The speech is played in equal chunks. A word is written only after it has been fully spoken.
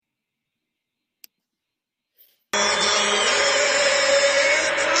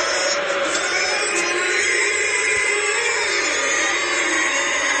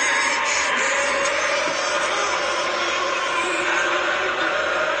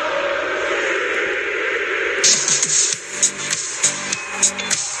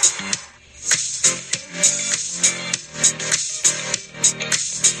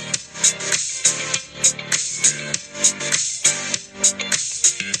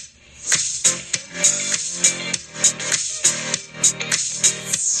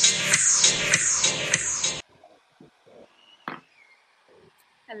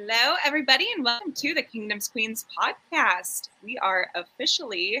everybody, and welcome to the Kingdom's Queens podcast. We are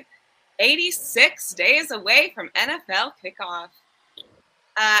officially 86 days away from NFL kickoff.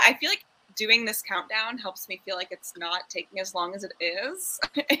 I feel like doing this countdown helps me feel like it's not taking as long as it is.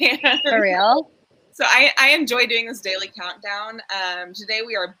 For real? So I enjoy doing this daily countdown. Today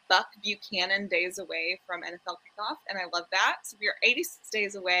we are Buck Buchanan days away from NFL kickoff, and I love that. So we are 86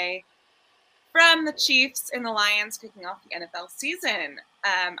 days away from the Chiefs and the Lions kicking off the NFL season.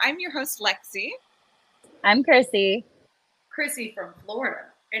 I'm your host, Lexi. I'm Chrissy. Chrissy from Florida.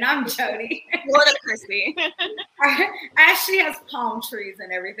 And I'm Jodi. Florida Chrissy. Ashley has palm trees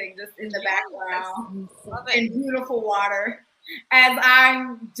and everything just in the background. Love it. And beautiful water. As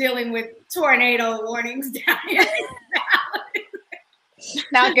I'm dealing with tornado warnings down here.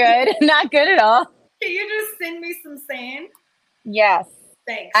 Not good. Not good at all. Can you just send me some sand? Yes.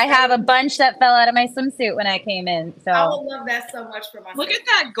 Thanks. I have a bunch that fell out of my swimsuit when I came in. So I would love that so much for myself. Look at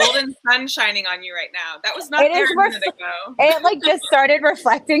that golden sun shining on you right now. That was not there a minute ago. It just started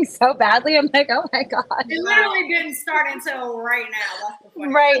reflecting so badly. I'm like, oh my God. It literally didn't start until right now. That's the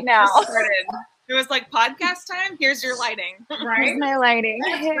point. Right now. It was like podcast time. Here's your lighting. Right? Here's my lighting.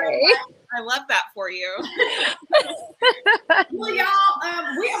 Hey. I love that for you. Well,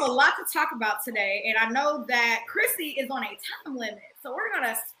 y'all, we have a lot to talk about today, and I know that Chrissy is on a time limit, so we're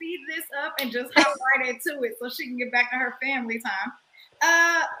gonna speed this up and just hop right into it so she can get back to her family time.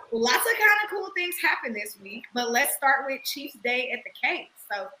 Lots of kind of cool things happened this week, but let's start with Chiefs Day at the Cape.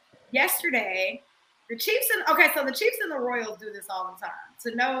 So yesterday, the Chiefs and the Royals do this all the time.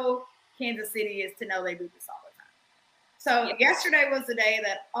 To know Kansas City is to know they do this all the time. So yesterday was the day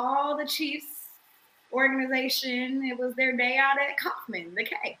that all the Chiefs organization, it was their day out at Kaufman, the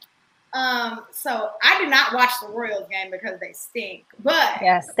Cape. So I did not watch the Royals game because they stink, but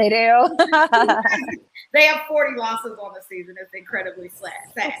yes, they do. they have 40 losses on the season. It's incredibly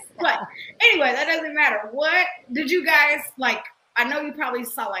sad. But anyway, that doesn't matter. What did you guys like? I know you probably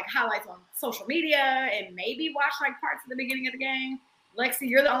saw like highlights on social media and maybe watched like parts of the beginning of the game. Lexi,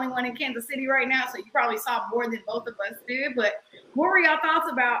 you're the only one in Kansas City right now, so you probably saw more than both of us did. But what were y'all thoughts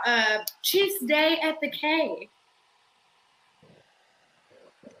about Chiefs Day at the K?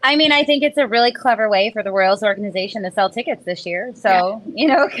 I mean, I think it's a really clever way for the Royals organization to sell tickets this year. So,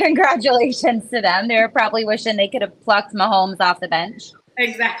 congratulations to them. They're probably wishing they could have plucked Mahomes off the bench.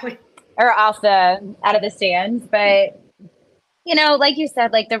 Exactly. Or out of the stands. But, like you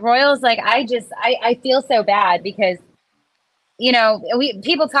said, like the Royals, like I feel so bad because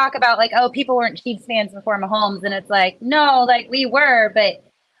people talk about like, oh, people weren't Chiefs fans before Mahomes. And it's like, no, like we were, but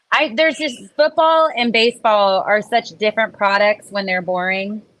there's just football and baseball are such different products when they're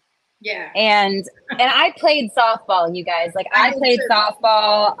boring. Yeah. And I played softball, you guys. Like I played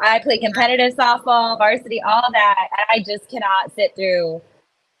softball. I played competitive softball, varsity, all that. I just cannot sit through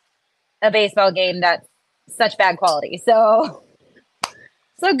a baseball game that's such bad quality. So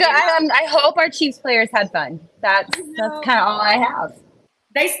good. I hope our Chiefs players had fun. That's kind of all I have.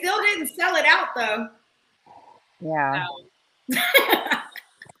 They still didn't sell it out, though. Yeah. No.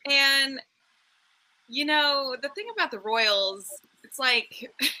 And, the thing about the Royals, it's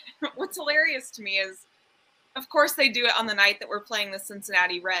like, what's hilarious to me is, of course, they do it on the night that we're playing the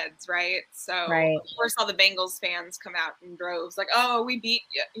Cincinnati Reds, right? So, Of course, all the Bengals fans come out in droves, like, oh, we beat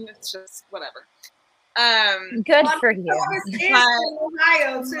you. It's just whatever. Good for you.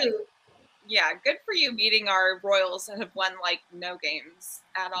 Ohio too. Yeah, good for you beating our Royals that have won like no games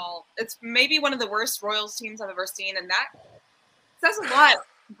at all. It's maybe one of the worst Royals teams I've ever seen, and that says a lot.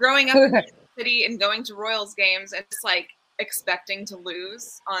 Growing up in the city and going to Royals games and just like expecting to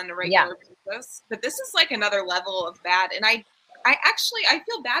lose on a regular basis, but this is like another level of bad. And I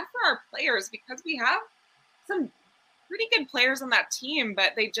feel bad for our players because we have some pretty good players on that team,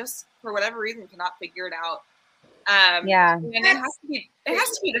 but they just, for whatever reason, cannot figure it out. And it has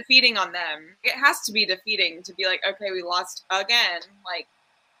to be defeating on them. It has to be defeating to be like, okay, we lost again. Like,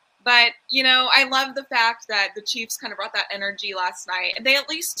 but I love the fact that the Chiefs kind of brought that energy last night. They at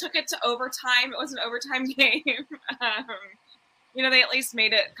least took it to overtime. It was an overtime game. They at least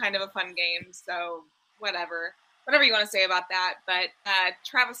made it kind of a fun game. So whatever you want to say about that. But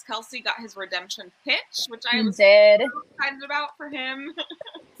Travis Kelce got his redemption pitch, which I was so excited about for him.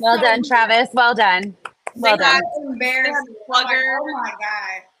 Well done, Travis. Well done. Well done. Embarrassing. Plugger. Oh my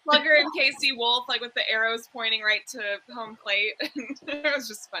God. Plugger and Casey Wolf, like with the arrows pointing right to home plate. It was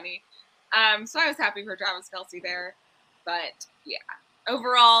just funny. So I was happy for Travis Kelce there. But yeah,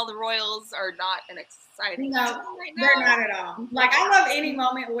 overall, the Royals are not an exciting team right now. They're not at all. Like, I love any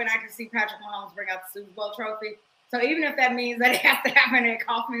moment when I can see Patrick Mahomes bring out the Super Bowl trophy. So even if that means that it has to happen at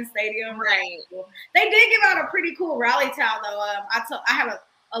Kauffman Stadium, right? They did give out a pretty cool rally towel, though. I had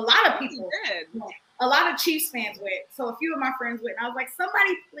a lot of people did. A lot of Chiefs fans went. So a few of my friends went. And I was like,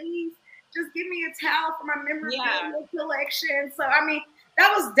 somebody please just give me a towel for my memorabilia collection. So, I mean,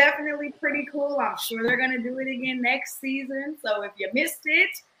 that was definitely pretty cool. I'm sure they're going to do it again next season. So if you missed it,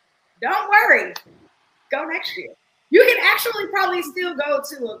 don't worry. Go next year. You can actually probably still go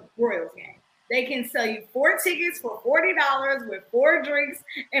to a Royals game. They can sell you 4 tickets for $40 with 4 drinks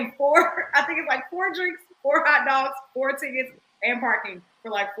and 4, I think it's like 4 drinks, 4 hot dogs, 4 tickets, and parking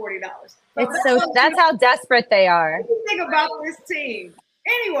for like $40. That's how desperate they are. What do you think about this team?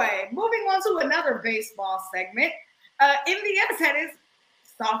 Anyway, moving on to another baseball segment. MVS had his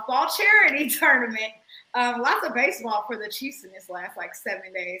softball charity tournament. Lots of baseball for the Chiefs in this last like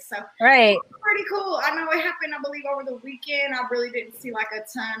 7 days. So right, pretty cool. I know it happened, I believe, over the weekend. I really didn't see like a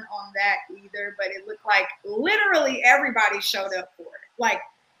ton on that either, but it looked like literally everybody showed up for it. Like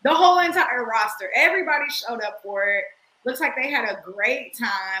the whole entire roster, everybody showed up for it. Looks like they had a great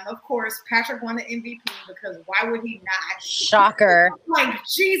time. Of course, Patrick won the MVP because why would he not? Shocker. Like,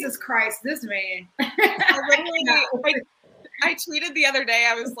 Jesus Christ, this man. I tweeted the other day,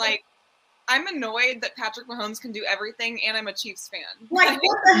 I was like, I'm annoyed that Patrick Mahomes can do everything, and I'm a Chiefs fan. Like,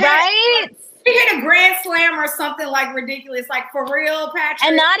 what the heck? Right? He hit a grand slam or something like ridiculous. Like, for real, Patrick?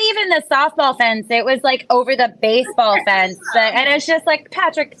 And not even the softball fence. It was like over the baseball fence. And it's just like,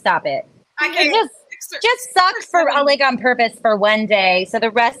 Patrick, stop it. It just sucks for like on purpose for one day. So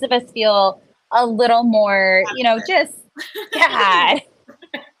the rest of us feel a little more, just God.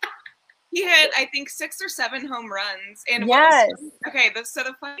 He hit, I think, 6 or 7 home runs. And so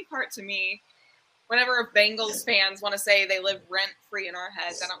the funny part to me, whenever Bengals fans want to say they live rent-free in our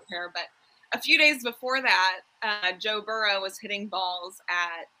heads, I don't care. But a few days before that, Joe Burrow was hitting balls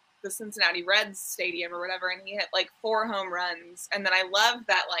at the Cincinnati Reds stadium or whatever, and he hit like 4 home runs. And then I love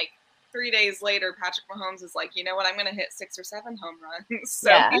that, like, 3 days later, Patrick Mahomes is like, you know what, I'm going to hit 6 or 7 home runs. So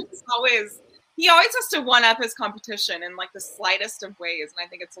he always has to one-up his competition in like the slightest of ways, and I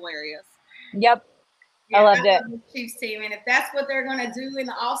think it's hilarious. Yep. Yeah, I loved it. The Chiefs team, and if that's what they're going to do in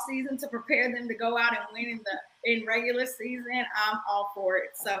the off season to prepare them to go out and win in regular season, I'm all for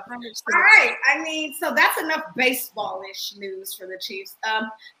it. So, all right. I mean, so that's enough baseball-ish news for the Chiefs. Some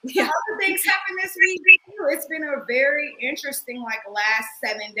other things happened this week too. It's been a very interesting like last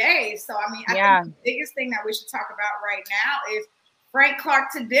 7 days. So, I mean, I think the biggest thing that we should talk about right now is Frank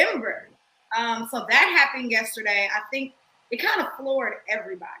Clark to Denver. So that happened yesterday. I think it kind of floored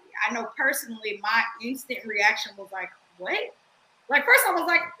everybody. I know personally, my instant reaction was like, what? Like, first I was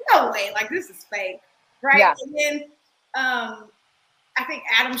like, no way, like, this is fake, right? Yeah. And then I think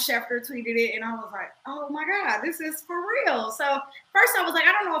Adam Schefter tweeted it, and I was like, oh, my God, this is for real. So first I was like,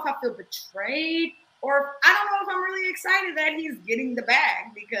 I don't know if I feel betrayed, or I don't know if I'm really excited that he's getting the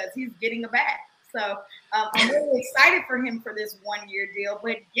bag, because he's getting a bag. So I'm really excited for him for this 1-year deal.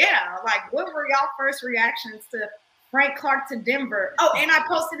 But, yeah, like, what were y'all first reactions to Frank Clark to Denver? Oh, and I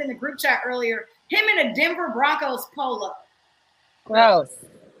posted in the group chat earlier, him in a Denver Broncos polo. Gross.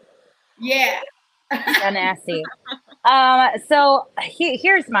 Yeah. Nasty. So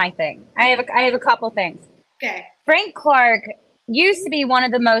here's my thing. I have a couple things. Okay. Frank Clark used to be one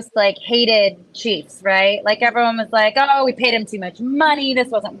of the most like hated Chiefs, right? Like everyone was like, oh, we paid him too much money. This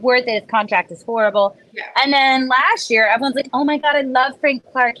wasn't worth it. His contract is horrible. Yeah. And then last year, everyone's like, oh my God, I love Frank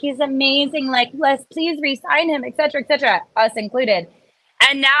Clark. He's amazing. Like, let's please re-sign him, et cetera, us included.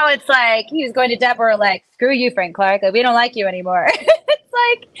 And now it's like, he was going to Denver like, screw you, Frank Clark. Like, we don't like you anymore. It's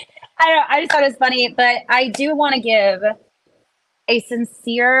like, I don't know. I just thought it was funny, but I do want to give a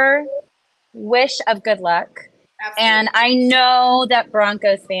sincere wish of good luck. Absolutely. And I know that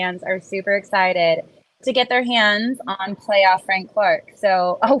Broncos fans are super excited to get their hands on playoff Frank Clark.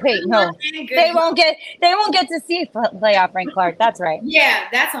 So, oh wait, no, they won't get to see playoff Frank Clark. That's right. Yeah,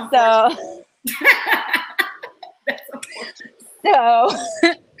 that's unfortunate. So, that's unfortunate. So,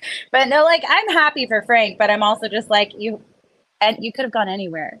 but no, like I'm happy for Frank, but I'm also just like you could have gone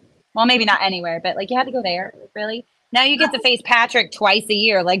anywhere. Well, maybe not anywhere, but like you had to go there. Really? Now you get to face Patrick twice a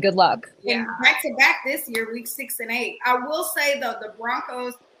year. Like, good luck. Yeah, back to back this year, week 6 and 8. I will say though, the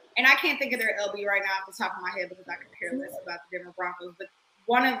Broncos, and I can't think of their LB right now off the top of my head because I could care less about the Denver Broncos. But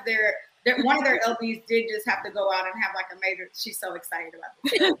one of their LBs did just have to go out and have like a major. She's so excited about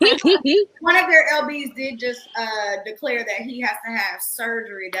this. One of their LBs did just declare that he has to have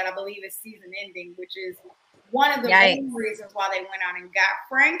surgery that I believe is season ending, which is one of the main reasons why they went out and got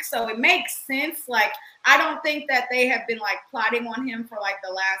Frank. So it makes sense. Like, I don't think that they have been like plotting on him for like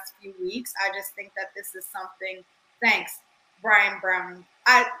the last few weeks. I just think that this is something. Thanks, Brian Brown.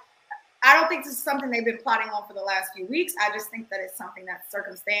 I don't think this is something they've been plotting on for the last few weeks. I just think that it's something that's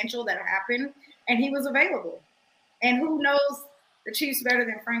circumstantial that happened, and he was available. And who knows the Chiefs better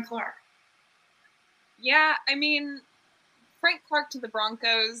than Frank Clark? Yeah, I mean, Frank Clark to the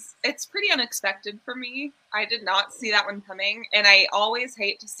Broncos, it's pretty unexpected for me. I did not see that one coming, and I always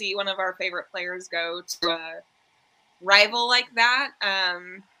hate to see one of our favorite players go to a rival like that.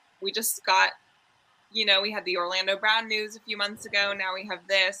 We just got, we had the Orlando Brown news a few months ago. Now we have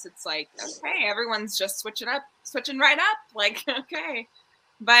this. It's like, okay, everyone's just switching right up. Like, okay.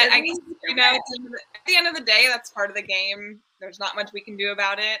 But I guess, at the end of the day, that's part of the game. There's not much we can do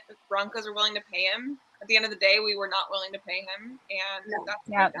about it. The Broncos are willing to pay him. At the end of the day, we were not willing to pay him. And that's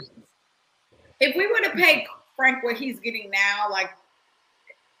what happens. If we would have paid Frank what he's getting now, like,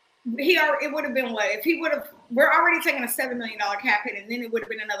 it would have been what? If he would have, we're already taking a $7 million cap hit, and then it would have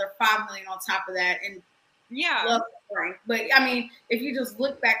been another $5 million on top of that. And love Frank. But I mean, if you just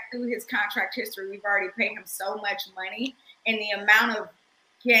look back through his contract history, we've already paid him so much money, and the amount of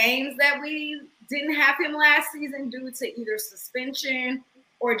games that we didn't have him last season due to either suspension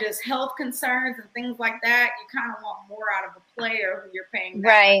or just health concerns and things like that, you kind of want more out of a player who you're paying.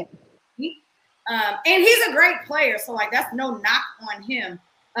 Right. And he's a great player, so like that's no knock on him.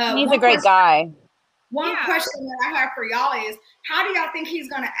 He's a great guy. One question that I have for y'all is, how do y'all think he's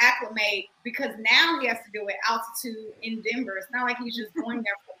going to acclimate? Because now he has to deal with altitude in Denver. It's not like he's just going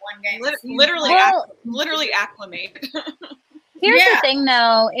there for one game. Literally acclimate. Here's the thing,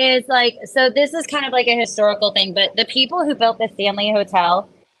 though, is like, so this is kind of like a historical thing, but the people who built the Stanley Hotel,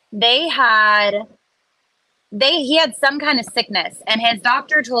 he had some kind of sickness, and his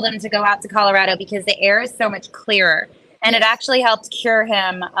doctor told him to go out to Colorado because the air is so much clearer, and it actually helped cure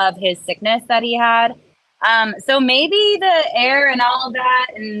him of his sickness that he had. So maybe the air and all of that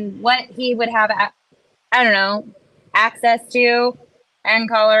and what he would have, access to in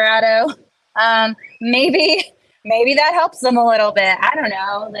Colorado, maybe that helps him a little bit. I don't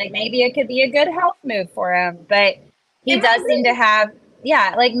know. Like, maybe it could be a good health move for him. But he does seem to have,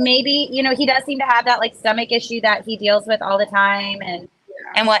 maybe, he does seem to have that, like, stomach issue that he deals with all the time and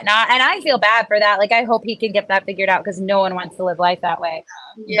whatnot. And I feel bad for that. Like, I hope he can get that figured out because no one wants to live life that way.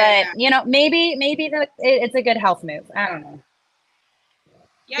 Yeah. But, maybe it's a good health move. I don't know.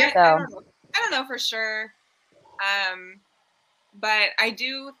 Yeah, so. I don't know for sure. But I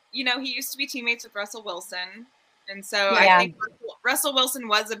do, he used to be teammates with Russell Wilson. And so I think Russell Wilson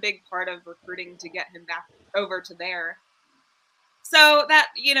was a big part of recruiting to get him back over to there. So that,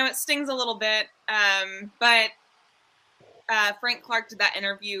 it stings a little bit. But Frank Clark did that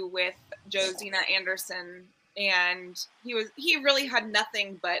interview with Josina Anderson, and he really had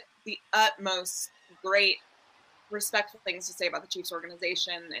nothing but the utmost great respectful things to say about the Chiefs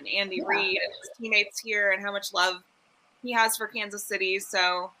organization and Andy Reid and his teammates here and how much love he has for Kansas City.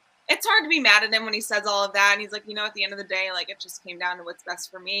 So it's hard to be mad at him when he says all of that. And he's like, at the end of the day, like, it just came down to what's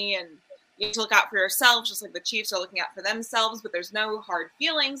best for me. And you have to look out for yourself, just like the Chiefs are looking out for themselves. But there's no hard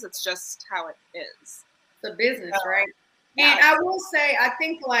feelings. It's just how it is. It's a business, right? Yeah. And I will say, I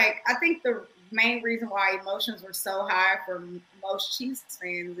think the main reason why emotions were so high for most Chiefs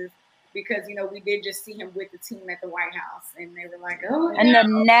fans is because, we did just see him with the team at the White House. And they were like, oh. And the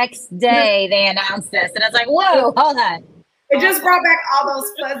next day they announced this. And I was like, whoa, hold on. It just brought back all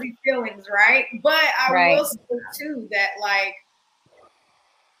those fuzzy feelings, right? But I will say, too, that, like,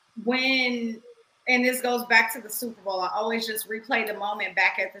 and this goes back to the Super Bowl, I always just replay the moment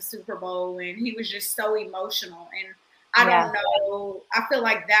back at the Super Bowl when he was just so emotional. And I don't know. I feel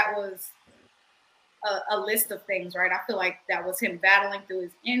like that was a list of things, right? I feel like that was him battling through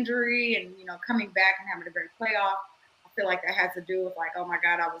his injury and, coming back and having a great playoff. I feel like that had to do with, like, oh, my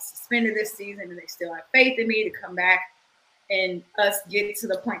God, I was suspended this season and they still have faith in me to come back and us get to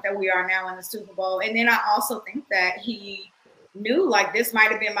the point that we are now in the Super Bowl. And then I also think that he knew, like, this might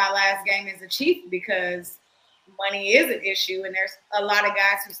have been my last game as a Chief because money is an issue and there's a lot of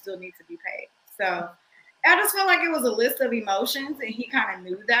guys who still need to be paid. So I just felt like it was a list of emotions, and he kind of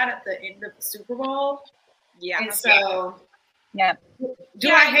knew that at the end of the Super Bowl. Yeah. And so, do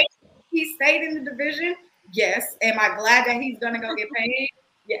I hate he stayed in the division? Yes. Am I glad that he's going to go get paid?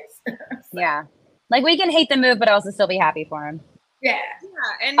 Yes. Yeah. Like, we can hate the move, but also still be happy for him. Yeah.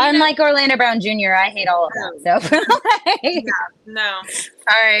 And unlike Orlando Brown Jr., I hate all of that. So, no.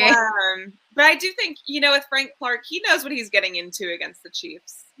 Sorry. But I do think, with Frank Clark, he knows what he's getting into against the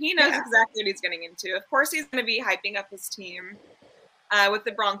Chiefs. He knows exactly what he's getting into. Of course, he's going to be hyping up his team with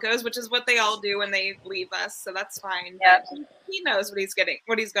the Broncos, which is what they all do when they leave us. So that's fine. Yep. But he knows what he's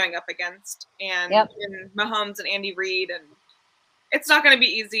going up against. And, and Mahomes and Andy Reid, and it's not going to be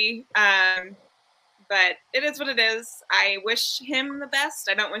easy. But it is what it is. I wish him the best.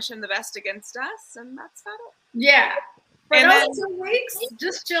 I don't wish him the best against us, and that's about it. Yeah. For those 2 weeks,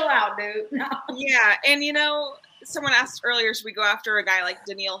 just chill out, dude. No. Yeah, and someone asked earlier, should we go after a guy like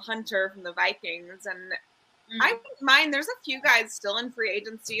Danielle Hunter from the Vikings? And I don't mind. There's a few guys still in free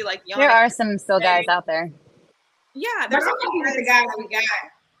agency, like there are some still guys out there. Yeah, there's a few with the guys we got.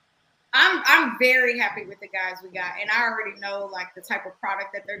 I'm very happy with the guys we got, and I already know like the type of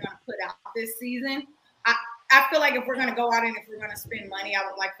product that they're going to put out this season. I feel like if we're going to go out and if we're going to spend money, I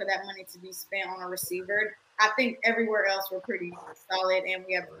would like for that money to be spent on a receiver. I think everywhere else we're pretty solid and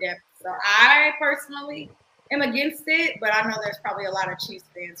we have depth. So I personally am against it, but I know there's probably a lot of Chiefs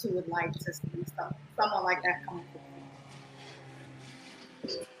fans who would like to see someone like that come.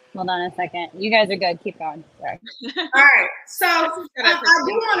 Hold on a second. You guys are good. Keep going. Sorry. All right. So I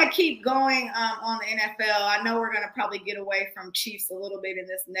do want to keep going on the NFL. I know we're going to probably get away from Chiefs a little bit in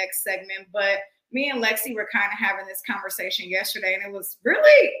this next segment, but me and Lexi were kind of having this conversation yesterday, and it was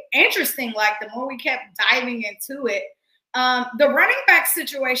really interesting. Like the more we kept diving into it, the running back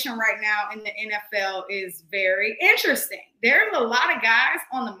situation right now in the NFL is very interesting. There's a lot of guys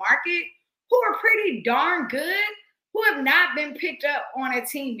on the market who are pretty darn good, who have not been picked up on a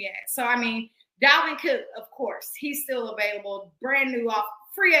team yet. So, I mean, Dalvin Cook, of course, he's still available, brand new,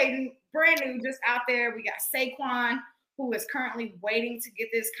 free agent, brand new, just out there. We got Saquon, who is currently waiting to get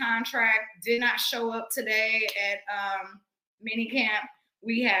this contract, did not show up today at minicamp.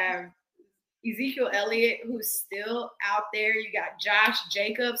 We have Ezekiel Elliott, who's still out there. You got Josh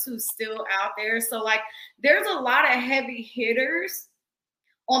Jacobs, who's still out there. So, like, there's a lot of heavy hitters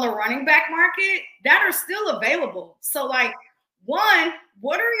on the running back market that are still available. So, like, one,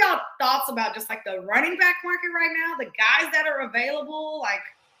 what are y'all thoughts about just like the running back market right now? The guys that are available, like,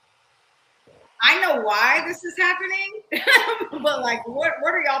 I know why this is happening, but like, what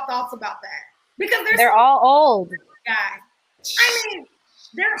are y'all thoughts about that? Because they're all old guys. I mean,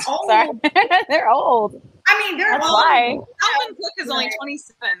 they're old. Sorry. They're old. I mean, they're That's old. why. Dalvin Cook is only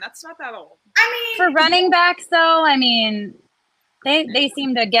 27. That's not that old. I mean, for running backs, though, I mean, they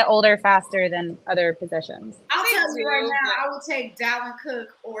seem to get older faster than other positions. I'll tell you right now, I would take Dalvin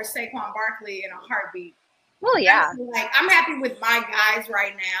Cook or Saquon Barkley in a heartbeat. Well, yeah. Like, I'm happy with my guys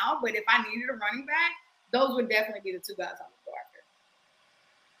right now, but if I needed a running back, those would definitely be the two guys I would go after.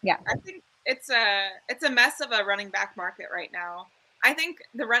 Yeah. I think it's a mess of a running back market right now. I think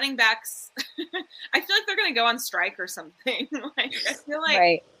the running backs, I feel like they're going to go on strike or something. Like, I feel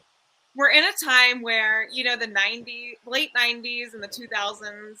like we're in a time where, you know, the late 90s and the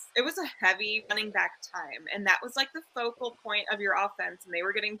 2000s, it was a heavy running back time. And that was like the focal point of your offense. And they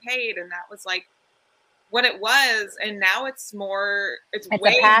were getting paid. And that was like what it was. And now it's way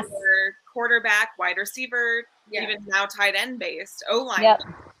more quarterback, wide receiver, even now tight end based, O-line. Yep.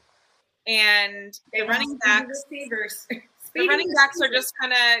 And the running backs, the running backs are just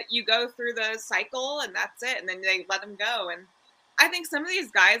kind of, you go through the cycle and that's it. And then they let them go. And I think some of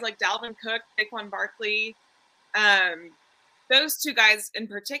these guys like Dalvin Cook, Saquon Barkley, those two guys in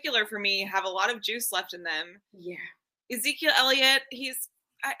particular for me have a lot of juice left in them. Yeah. Ezekiel Elliott,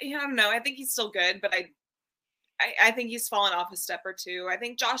 I don't know. I think he's still good, but I think he's fallen off a step or two. I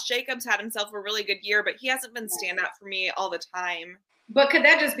think Josh Jacobs had himself a really good year, but he hasn't been standout for me all the time. But could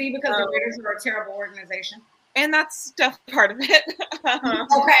that just be because the Raiders are a terrible organization? And that's definitely part of it.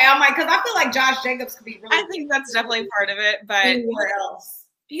 Okay, I'm like, because I feel like Josh Jacobs could be really. I think that's definitely part of it, but anywhere else,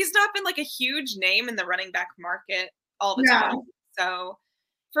 he's not been like a huge name in the running back market all the time. So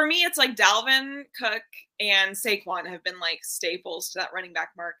for me, it's like Dalvin Cook and Saquon have been like staples to that running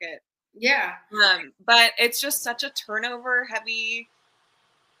back market. Yeah. But it's just such a turnover heavy.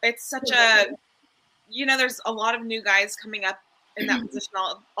 It's such a, you know, there's a lot of new guys coming up in that position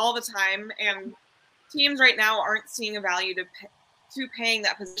all the time, and teams right now aren't seeing a value to paying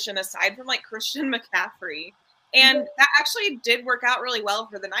that position aside from like Christian McCaffrey. And that actually did work out really well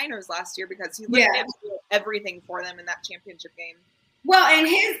for the Niners last year because he literally had to do everything for them in that championship game. Well,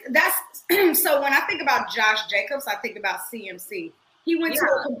 and so when I think about Josh Jacobs, I think about CMC. He went to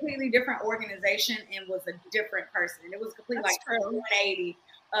a completely different organization and was a different person. It was completely like 180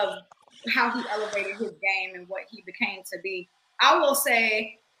 of how he elevated his game and what he became to be. I will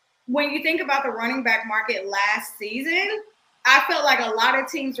say, when you think about the running back market last season, I felt like a lot of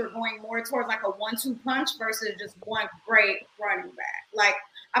teams were going more towards like a 1-2 punch versus just one great running back. Like,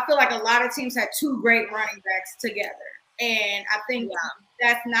 I feel like a lot of teams had two great running backs together. And I think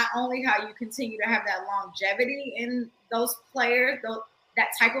that's not only how you continue to have that longevity in those players, that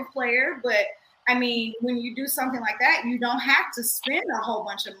type of player, but I mean, when you do something like that, you don't have to spend a whole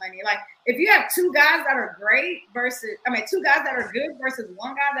bunch of money. Like, if you have two guys that are great two guys that are good versus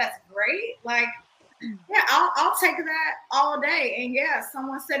one guy that's great, like, yeah, I'll take that all day. And yeah,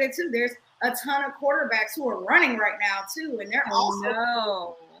 someone said it too. There's a ton of quarterbacks who are running right now too, and they're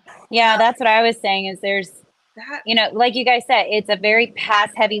also. Yeah, that's what I was saying. Is there's You know, like you guys said, it's a very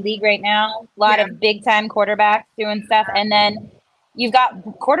pass-heavy league right now. A lot of big-time quarterbacks doing stuff, and then you've got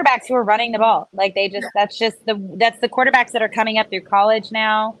quarterbacks who are running the ball. Like that's the quarterbacks that are coming up through college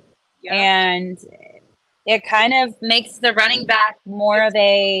now, and it kind of makes the running back more of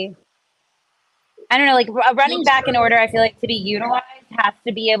a, I don't know, like a running back in order, I feel like, to be utilized has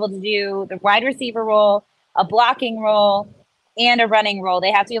to be able to do the wide receiver role, a blocking role, and a running role.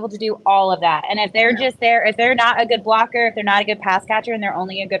 They have to be able to do all of that. And if they're just there, if they're not a good blocker, if they're not a good pass catcher, and they're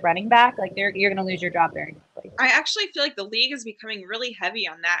only a good running back, like you're going to lose your job very quickly. I actually feel like the league is becoming really heavy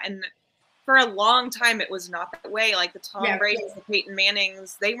on that. And for a long time, it was not that way. Like the Tom Brady's, the Peyton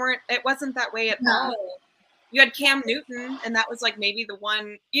Mannings, it wasn't that way at all. You had Cam Newton, and that was like maybe the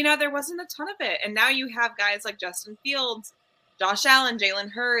one, there wasn't a ton of it. And now you have guys like Justin Fields, Josh Allen, Jalen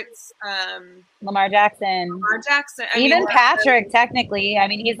Hurts, Lamar Jackson. Even Patrick, technically. I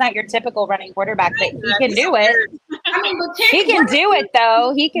mean, he's not your typical running quarterback, but he can do it. I mean, but he can do it,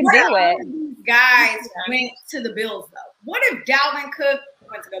 though. He can do it. These guys went to the Bills, though. What if Dalvin Cook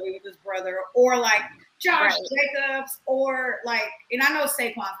went to go be with his brother, or like Josh Jacobs, or like, and I know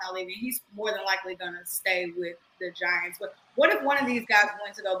Saquon's not leaving. He's more than likely going to stay with the Giants. But what if one of these guys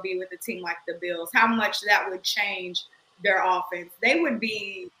went to go be with a team like the Bills? How much that would change their offense? They would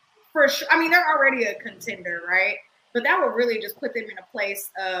be, for sure. I mean, they're already a contender, right? But that would really just put them in a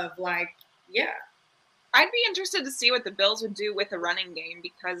place of like, I'd be interested to see what the Bills would do with a running game,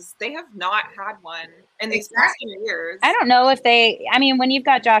 because they have not had one in these past few years. I don't know if when you've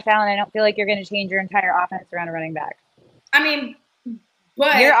got Josh Allen, I don't feel like you're going to change your entire offense around a running back. I mean,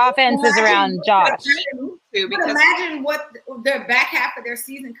 but your offense is around Josh. But imagine what their back half of their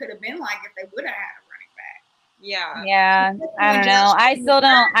season could have been like if they would have had a running back. Yeah, I don't know. I still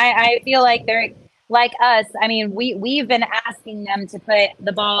don't. I feel like they're like us. I mean, we've been asking them to put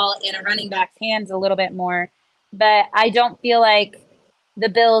the ball in a running back's hands a little bit more, but I don't feel like the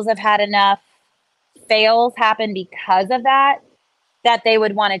Bills have had enough fails happen because of that they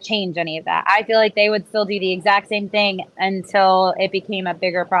would want to change any of that. I feel like they would still do the exact same thing until it became a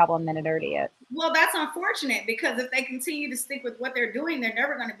bigger problem than it already is. Well, that's unfortunate, because if they continue to stick with what they're doing, they're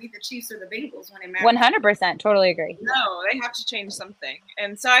never going to beat the Chiefs or the Bengals when it matters. 100%. Totally agree. No, they have to change something.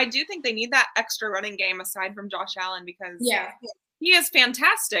 And so I do think they need that extra running game aside from Josh Allen, because he is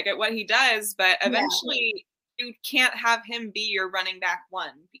fantastic at what he does, but eventually you can't have him be your running back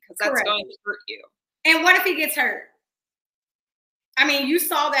one, because that's going to hurt you. And what if he gets hurt? I mean, you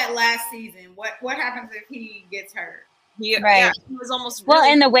saw that last season. What happens if he gets hurt? He was almost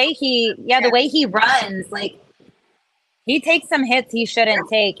and the way he runs, like he takes some hits he shouldn't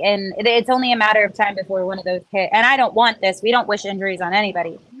take, and it's only a matter of time before one of those hit. And I don't want this. We don't wish injuries on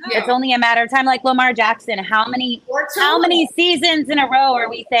anybody. No. It's only a matter of time. Like Lamar Jackson, how many seasons in a row are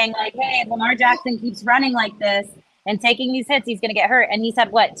we saying like, hey, if Lamar Jackson keeps running like this and taking these hits, he's going to get hurt? And he's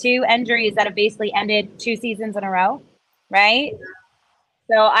had 2 injuries that have basically ended 2 seasons in a row, right?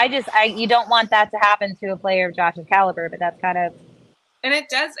 So you don't want that to happen to a player of Josh's caliber, but that's kind of, and it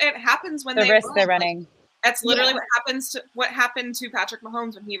happens when the risk they're running. That's literally what happened to Patrick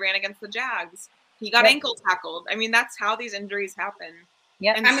Mahomes when he ran against the Jags. He got ankle tackled. I mean, that's how these injuries happen.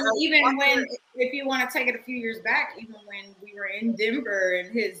 Yeah. I mean, even if you want to take it a few years back, even when we were in Denver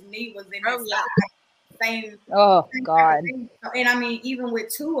and his knee was in his same. Oh God. And I mean, even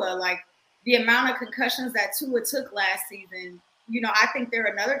with Tua, like the amount of concussions that Tua took last season, I think they're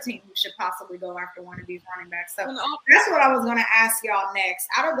another team who should possibly go after one of these running backs. So that's what I was going to ask y'all next.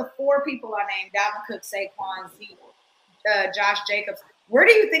 Out of the 4 people I named, Dalvin Cook, Saquon, Zeke, Josh Jacobs, where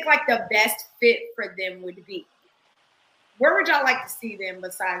do you think like the best fit for them would be? Where would y'all like to see them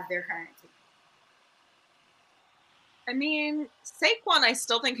besides their current team? I mean, Saquon, I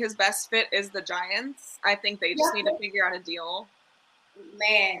still think his best fit is the Giants. I think they just need to figure out a deal.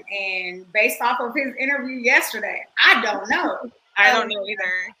 Man, and based off of his interview yesterday, I don't know. I don't know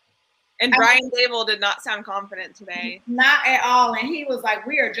either. And Brian Dable did not sound confident today. Not at all. And he was like,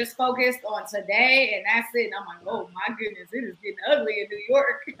 we are just focused on today, and that's it. And I'm like, oh, my goodness, it is getting ugly in New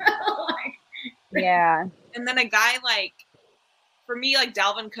York. Yeah. And then a guy like, for me, like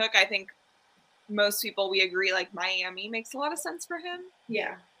Dalvin Cook, I think most people, we agree, like Miami makes a lot of sense for him.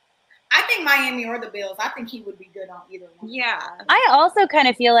 Yeah. I think Miami or the Bills, I think he would be good on either one. Yeah. I also kind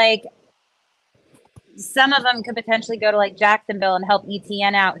of feel like some of them could potentially go to like Jacksonville and help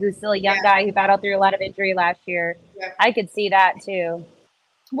ETN out, who's still a young guy who battled through a lot of injury last year. Yeah. I could see that too.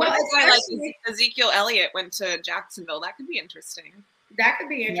 Well, a guy like Ezekiel Elliott went to Jacksonville. That could be interesting. That could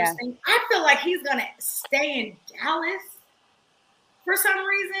be interesting. Yeah. I feel like he's going to stay in Dallas for some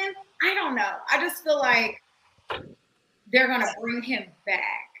reason. I don't know. I just feel like they're going to bring him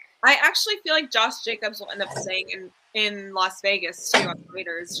back. I actually feel like Josh Jacobs will end up staying in Las Vegas too on the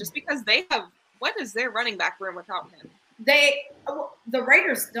Raiders, just because they have what is their running back room without him? The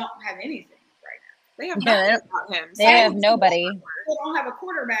Raiders don't have anything right now. They have nothing without him. They have nobody. They don't have a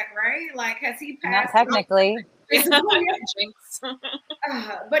quarterback, right? Like, has he passed? Not technically. Jinx. But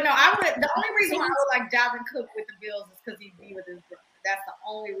no, the only reason why I would like Dalvin Cook with the Bills is because he'd be with his brother. That's the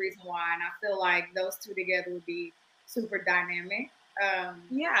only reason why, and I feel like those two together would be super dynamic.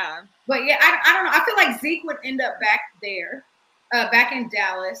 Yeah. But yeah, I don't know. I feel like Zeke would end up back there, back in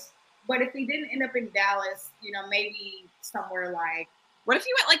Dallas. But if he didn't end up in Dallas, maybe somewhere like. What if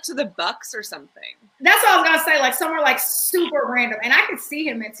he went like to the Bucks or something? That's what I was gonna say, like somewhere like super random. And I could see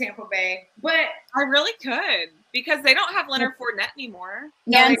him in Tampa Bay, but I really could because they don't have Leonard Fournette anymore.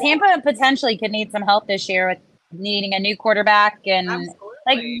 Yeah, and Tampa potentially could need some help this year with needing a new quarterback and Absolutely.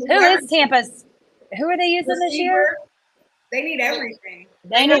 like who is Tampa's? Who are they using this year? They need everything.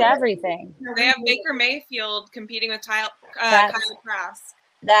 They need everything. They have Baker Mayfield competing with Kyle Trask.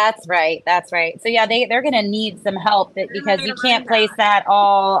 That's right. So yeah, they're going to need some help because you can't place that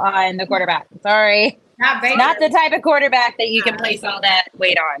all on the quarterback. Sorry, not the type of quarterback that you can place all that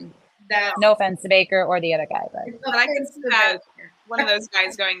weight on. No offense to Baker or the other guy, but I can see that one of those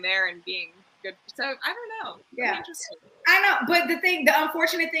guys going there and being good. So I don't know. Yeah, interesting. I know, but the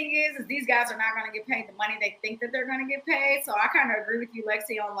unfortunate thing is these guys are not going to get paid the money they think that they're going to get paid. So I kind of agree with you,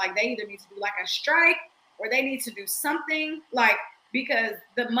 Lexi, on like they either need to do like a strike or they need to do something like. Because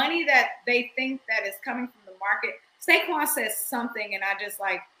the money that they think that is coming from the market, Saquon says something, and I just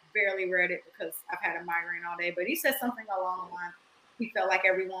like barely read it because I've had a migraine all day. But he said something along the line. He felt like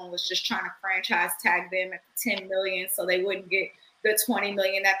everyone was just trying to franchise tag them at $10 million, so they wouldn't get the $20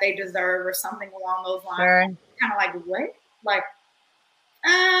 million that they deserve, or something along those lines. Sure. Kind of like what? Like,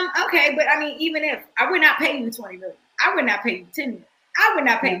 okay, but I mean, even if I would not pay you $20 million, I would not pay you $10 million. I would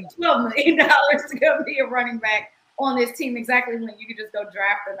not pay you $12 million to go be a running back on this team exactly when you could just go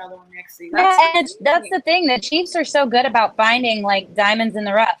draft another one next season. Yeah, and that's the thing. The Chiefs are so good about finding like diamonds in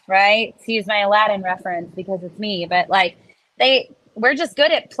the rough, right? To use my Aladdin reference because it's me, but like we're just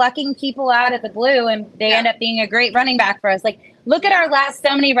good at plucking people out of the blue, and they end up being a great running back for us. Like look at our last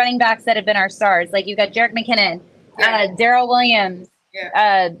so many running backs that have been our stars. Like you got Jerick McKinnon, Darrell Williams.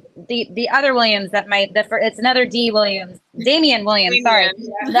 Yeah. The other Williams it's another D Williams, Damian Williams. Sorry,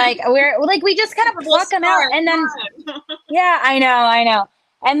 like we just kind of pluck them out, and then I know,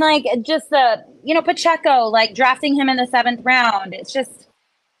 and like just the Pacheco, like drafting him in the 7th round. It's just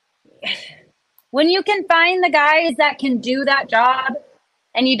when you can find the guys that can do that job,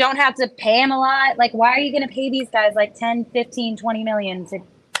 and you don't have to pay them a lot. Like why are you going to pay these guys like 10, 15, 20 million to?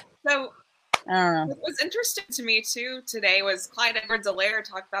 So. What was interesting to me too today was Clyde Edwards-Helaire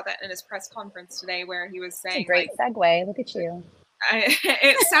talked about that in his press conference today, where he was saying, "Great segue. Look at you."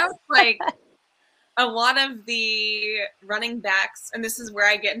 It sounds like a lot of the running backs, and this is where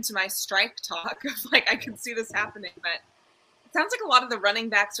I get into my strike talk of like I can see this happening, but it sounds like a lot of the running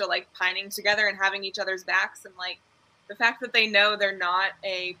backs are like pining together and having each other's backs, and like the fact that they know they're not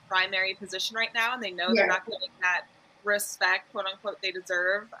a primary position right now, and they know they're not getting that respect, quote unquote, they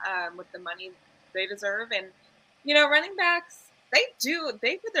deserve with the money they deserve. And running backs, they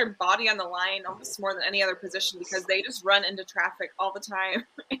put their body on the line almost more than any other position because they just run into traffic all the time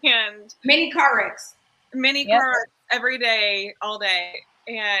and many car wrecks every day, all day.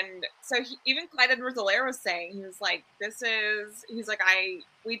 And so even Clyde Edwards-Helaire was saying, he was like,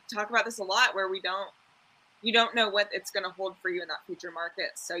 we talk about this a lot where you don't know what it's going to hold for you in that future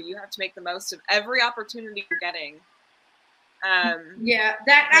market, so you have to make the most of every opportunity you're getting. And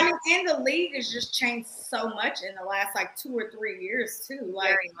the league has just changed so much in the last like 2 or 3 years too. Like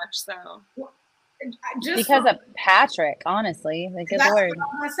very much so. Just because of Patrick, honestly. Like good Lord.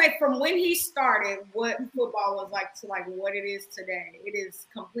 I want to say from when he started, what football was like to like what it is today. It is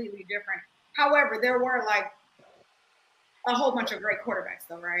completely different. However, there were like a whole bunch of great quarterbacks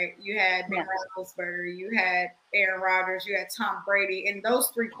though, right? You had Ben Roethlisberger, you had Aaron Rodgers, you had Tom Brady, and those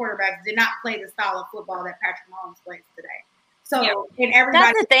 3 quarterbacks did not play the style of football that Patrick Mahomes plays today. So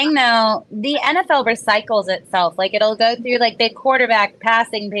that's the thing though. The NFL recycles itself. Like it'll go through like big quarterback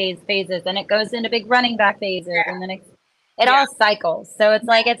passing phases, and it goes into big running back phases, and then it all cycles. So it's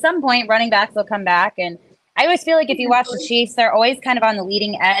like at some point running backs will come back. And I always feel like if you watch the Chiefs, they're always kind of on the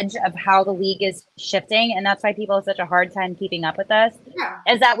leading edge of how the league is shifting, and that's why people have such a hard time keeping up with us.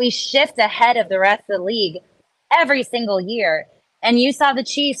 Is that we shift ahead of the rest of the league every single year. And you saw the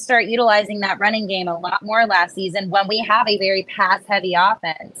Chiefs start utilizing that running game a lot more last season when we have a very pass-heavy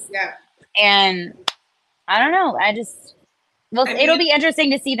offense. Yeah. And I don't know. It'll be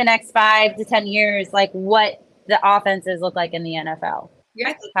interesting to see the next 5 to 10 years, like what the offenses look like in the NFL. Yeah.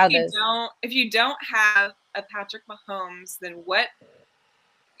 I think How if you don't have a Patrick Mahomes, then what?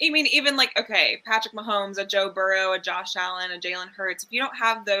 I mean, even like, okay, Patrick Mahomes, a Joe Burrow, a Josh Allen, a Jalen Hurts. If you don't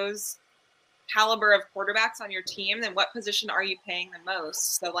have those caliber of quarterbacks on your team, then what position are you paying the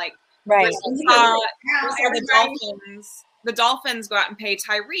most? So like, Right. we saw the Dolphins go out and pay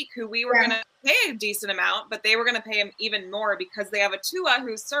Tyreek, who we were going to pay a decent amount, but they were going to pay him even more because they have a Tua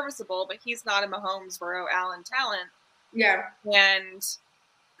who's serviceable, but he's not a Mahomes, Burrow, Allen talent. Yeah. And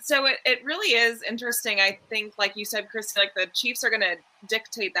so it really is interesting. I think, like you said, Chrissy, like the Chiefs are going to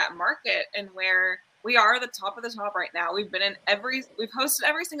dictate that market, and where we are the top of the top right now. We've hosted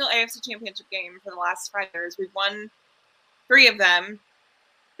every single AFC Championship game for the last 5 years. We've won 3 of them,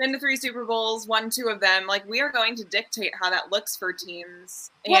 been to 3 Super Bowls, won 2 of them. Like, we are going to dictate how that looks for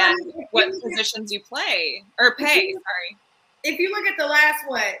teams and what positions you play or pay. Sorry. If you look at the last,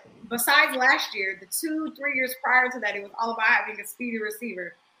 besides last year, the 2-3 years prior to that, it was all about having a speedy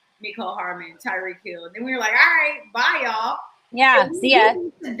receiver, Mecole Hardman, Tyreek Hill. And then we were like, all right, bye, y'all. Yeah, see ya.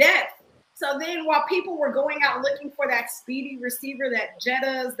 To death. So then while people were going out looking for that speedy receiver, that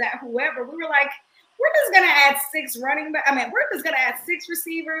Jettas, that whoever, we were like, we're just going to add 6 running backs. I mean, we're just going to add 6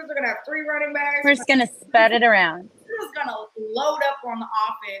 receivers. We're going to have 3 running backs. We're just going to spread it around. We're just going to load up on the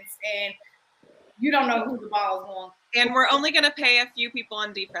offense, and you don't know who the ball is on. And we're only going to pay a few people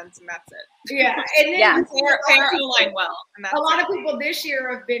on defense, and that's it. Yeah. And then pay our O-line well. And that's a lot of people this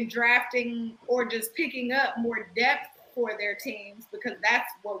year have been drafting or just picking up more depth for their teams because that's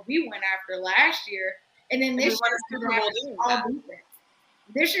what we went after last year. And then this year, our draft is all defense.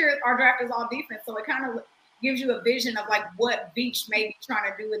 This year, our draft is all defense. So it kind of gives you a vision of like what Beach may be trying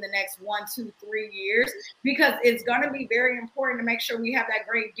to do in the next 1, 2, 3 years, because it's going to be very important to make sure we have that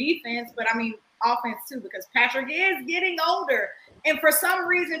great defense. But I mean, offense too, because Patrick is getting older. And for some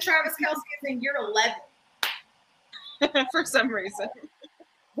reason, Travis Kelce is in year 11. For some reason.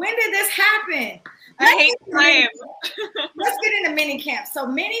 When did this happen? I hate time. Let's get into minicamp. So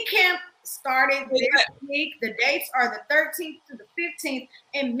minicamp started this week. The dates are the 13th to the 15th.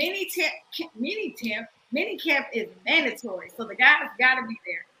 And minicamp is mandatory. So the guys got to be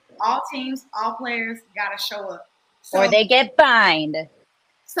there. All teams, all players got to show up. Or they get fined.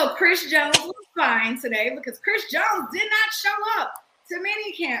 So Chris Jones was fined today because Chris Jones did not show up to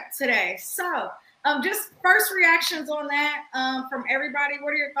minicamp today. So just first reactions on that from everybody.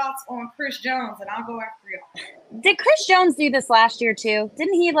 What are your thoughts on Chris Jones? And I'll go after y'all. Did Chris Jones do this last year too?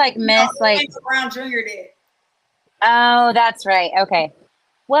 Didn't he miss Brown Jr. did. Oh, that's right. Okay.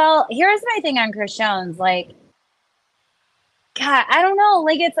 Well, here's my thing on Chris Jones. God, I don't know.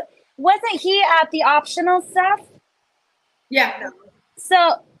 Wasn't he at the optional stuff? Yeah.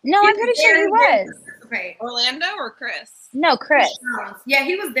 So no, I'm pretty sure he was. Orlando or Chris? No, Chris. Yeah,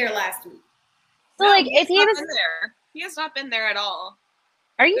 he was there last week. So if he was there, he has not been there at all.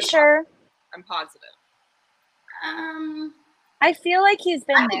 Are you sure? I'm positive. I feel like he's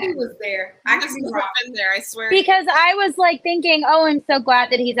been there. He was there. I just been there. I swear. Because I was thinking, oh, I'm so glad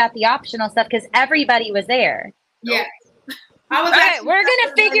that he's at the optional stuff because everybody was there. Yeah. All right, we're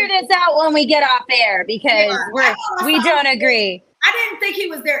gonna figure this out when we get off air because we don't agree. I didn't think he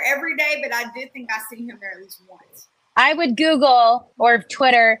was there every day, but I did think I seen him there at least once. I would Google or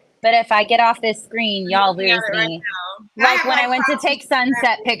Twitter, but if I get off this screen, y'all lose me. Like when I went to take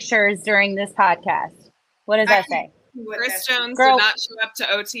sunset pictures during this podcast. What does that say? Chris Jones did not show up to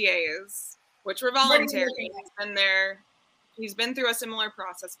OTAs, which were voluntary. He's been there. He's been through a similar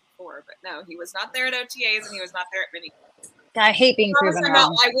process before, but no, he was not there at OTAs and he was not there at minicamp. I hate being proven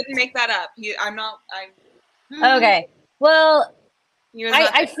wrong. I wouldn't make that up. I'm not. Okay. Well,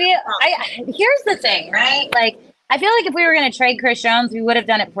 I feel. Here's the thing, right? I feel like if we were going to trade Chris Jones, we would have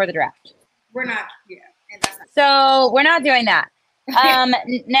done it before the draft. We're not. Yeah. And that's not so we're not doing that.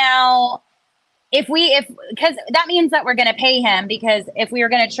 Now, because that means that we're going to pay him, because if we were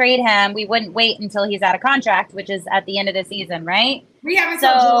going to trade him, we wouldn't wait until he's out of contract, which is at the end of the season, right? We have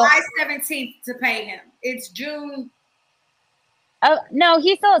until July 17th to pay him. It's June. Oh, no,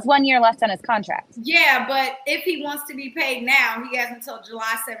 he still has 1 year left on his contract. Yeah, but if he wants to be paid now, he has until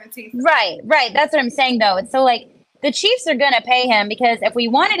July 17th. Right. That's what I'm saying, though. It's so the Chiefs are going to pay him because if we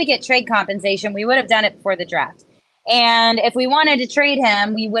wanted to get trade compensation, we would have done it before the draft. And if we wanted to trade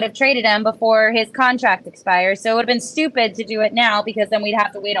him, we would have traded him before his contract expires. So it would have been stupid to do it now because then we'd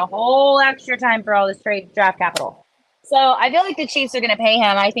have to wait a whole extra time for all this draft capital. So I feel like the Chiefs are going to pay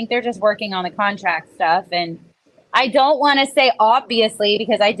him. I think they're just working on the contract stuff. And I don't want to say obviously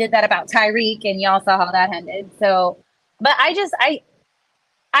because I did that about Tyreek and y'all saw how that ended. So, but I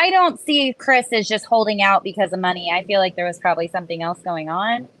don't see Chris as just holding out because of money. I feel like there was probably something else going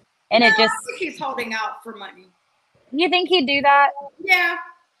on. And I don't think he's holding out for money. You think he'd do that? Yeah,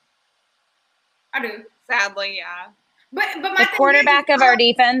 I do. Sadly, yeah. But the quarterback of our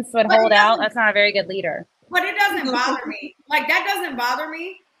defense would hold out. That's not a very good leader. But it doesn't bother me. Like, that doesn't bother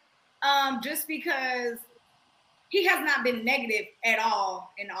me, just because he has not been negative at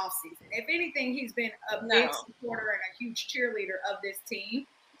all in the offseason. If anything, he's been a big supporter and a huge cheerleader of this team.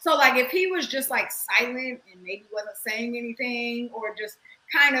 So, like, if he was just, like, silent and maybe wasn't saying anything, or just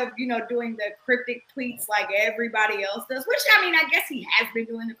kind of, you know, doing the cryptic tweets like everybody else does, which, I mean, I guess he has been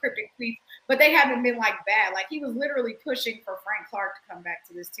doing the cryptic tweets, but they haven't been, like, bad. Like, he was literally pushing for Frank Clark to come back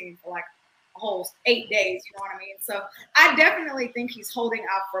to this team for, like, a whole 8 days, you know what I mean? So I definitely think he's holding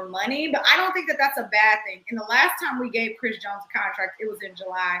out for money, but I don't think that that's a bad thing. And the last time we gave Chris Jones a contract, it was in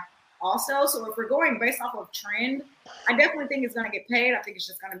July also. So if we're going based off of trend, I definitely think it's going to get paid. I think it's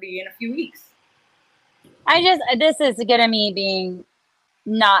just going to be in a few weeks. This is getting me being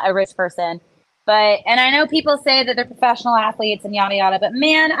not a rich person, and I know people say that they're professional athletes and yada yada, but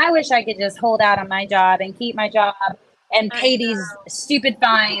man, I wish I could just hold out on my job and keep my job and pay these stupid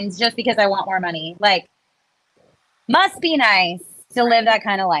fines just because I want more money. Like, must be nice to live that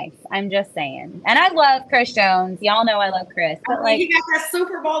kind of life. I'm just saying. And I love Chris Jones. Y'all know I love Chris. But like, he got that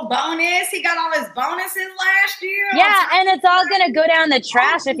Super Bowl bonus. He got all his bonuses last year. Yeah, and it's all going to go down the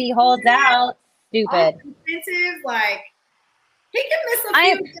trash if he holds out. Stupid. Incentives, like, he can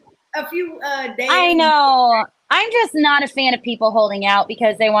miss a few days. I know. I'm just not a fan of people holding out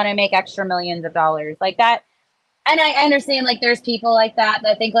because they want to make extra millions of dollars like that. And I understand, like, there's people like that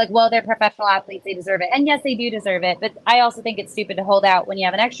think, like, well, they're professional athletes, they deserve it. And yes, they do deserve it. But I also think it's stupid to hold out when you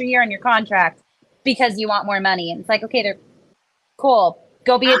have an extra year on your contract because you want more money. And it's like, okay, they're cool.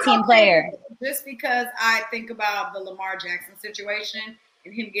 Go be a team player. Just because I think about the Lamar Jackson situation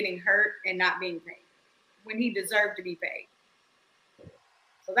and him getting hurt and not being paid when he deserved to be paid.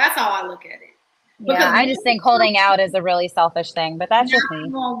 So that's how I look at it. Yeah, I just think holding out is a really selfish thing, but that's just me.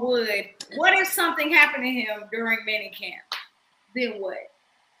 What if something happened to him during minicamp? Then what?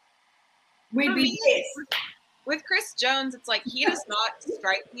 We'd be pissed. With Chris Jones, it's like he does not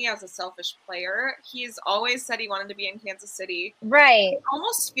strike me as a selfish player. He's always said he wanted to be in Kansas City. Right. I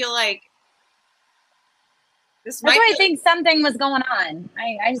almost feel like that's why I think something was going on.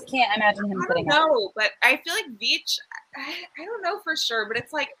 I just can't imagine him sitting out. No, but I feel like Veach, I don't know for sure, but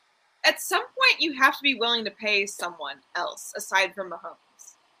it's like at some point you have to be willing to pay someone else aside from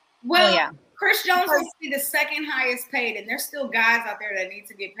Mahomes. Well, yeah. Chris Jones will be the second highest paid, and there's still guys out there that need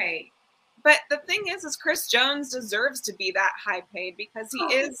to get paid. But the thing is Chris Jones deserves to be that high paid because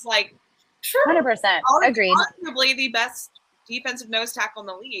he is, like, 100% agreed. Arguably the best defensive nose tackle in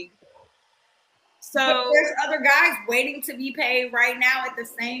the league. So but there's other guys waiting to be paid right now at the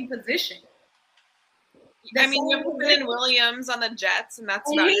same position. I mean, you have Quinn Williams on the Jets, and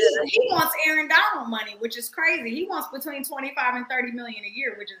that's about it. He wants Aaron Donald money, which is crazy. He wants between $25 and $30 million a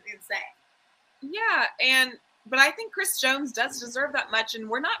year, which is insane. Yeah, but I think Chris Jones does deserve that much, and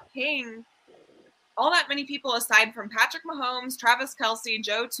we're not paying all that many people aside from Patrick Mahomes, Travis Kelce,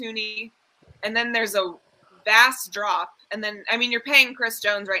 Joe Tooney, and then there's a vast drop. And then, I mean, you're paying Chris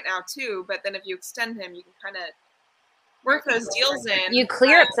Jones right now too, but then if you extend him, you can kind of work those deals in. You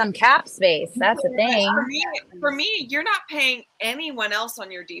clear up some cap space. That's the thing. For me, you're not paying anyone else on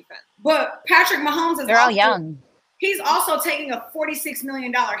your defense. But Patrick Mahomes is all young. He's also taking a $46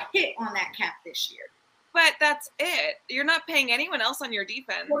 million hit on that cap this year. But that's it. You're not paying anyone else on your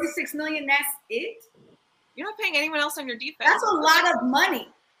defense. $46 million, that's it? You're not paying anyone else on your defense. That's a lot of money.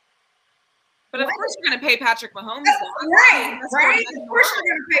 But of course you're going to pay Patrick Mahomes. Right. Of course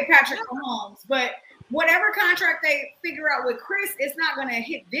you're going to pay Patrick Mahomes. But whatever contract they figure out with Chris, it's not going to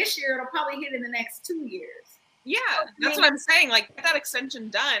hit this year. It'll probably hit in the next 2 years. Yeah, that's what I'm saying. Like, get that extension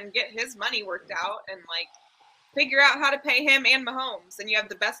done, get his money worked out, and, like, figure out how to pay him and Mahomes. And you have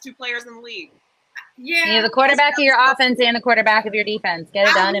the best two players in the league. Yeah, you have the quarterback of your offense and the quarterback of your defense. Get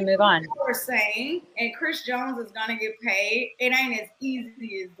it done and move on. We're saying, and Chris Jones is gonna get paid. It ain't as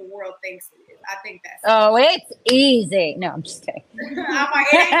easy as the world thinks it is. I think that's. Oh, it's easy. No, I'm just kidding. I'm like,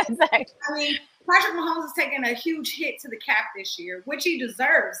 it ain't, I mean, Patrick Mahomes is taking a huge hit to the cap this year, which he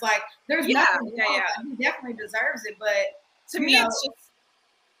deserves. Like, there's nothing wrong. He definitely deserves it. But to me, it's just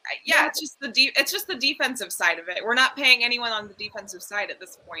it's just the defensive side of it. We're not paying anyone on the defensive side at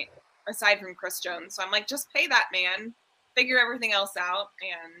this point, aside from Chris Jones. So I'm like, just pay that man, figure everything else out,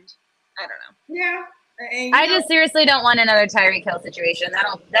 and I don't know. Yeah. I just seriously don't want another Tyreek Hill situation.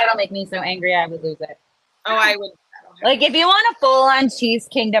 That'll make me so angry I would lose it. Oh, I would. Like, if you want a full-on Chiefs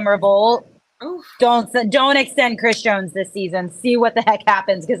Kingdom revolt, don't extend Chris Jones this season. See what the heck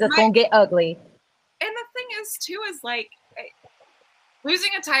happens, because it's going to get ugly. And the thing is, too, is like,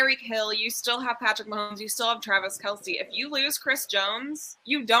 losing a Tyreek Hill, you still have Patrick Mahomes, you still have Travis Kelce. If you lose Chris Jones,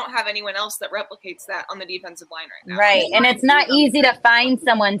 you don't have anyone else that replicates that on the defensive line right now. Right, and it's not easy to find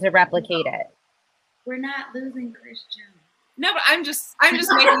someone to replicate it. We're not losing Chris Jones. No, but I'm just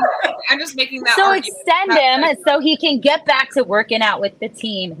making that. So argument. extend him so he can get back to working out with the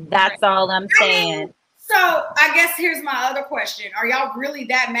team. That's all I'm saying. So I guess here's my other question: are y'all really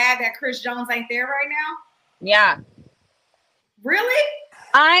that mad that Chris Jones ain't there right now? Yeah. Really?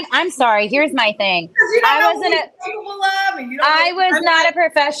 I'm sorry. Here's my thing. I was not a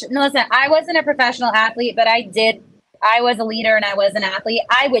professional. Listen, I wasn't a professional athlete, but I was a leader and I was an athlete.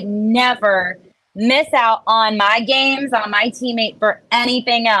 I would never miss out on my games, on my teammate for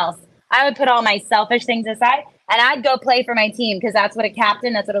anything else. I would put all my selfish things aside and I'd go play for my team because that's what a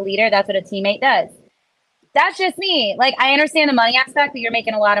captain, that's what a leader, that's what a teammate does. That's just me. Like, I understand the money aspect, but you're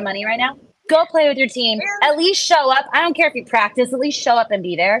making a lot of money right now. Go play with your team. At least show up. I don't care if you practice. At least show up and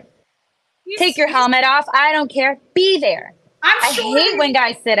be there. Take your helmet off. I don't care. Be there. I hate when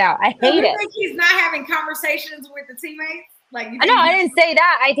guys sit out. I hate it. Think he's not having conversations with the teammates? Like, no, I didn't say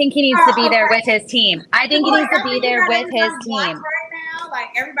that. I think he needs to be there with his team. I think he needs to be there with his team. Right now, like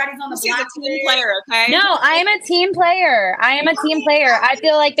everybody's on the block. He's a team player, okay? No, I am a team player. I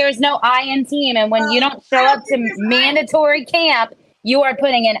feel like there's no I in team, and when you don't show up to mandatory camp, you are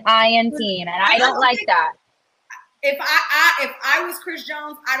putting an I in team, and I don't like that. If I was Chris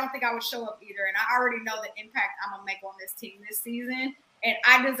Jones, I don't think I would show up either, and I already know the impact I'm gonna make on this team this season. And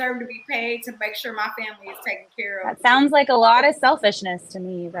I deserve to be paid to make sure my family is taken care of. That sounds like a lot of selfishness to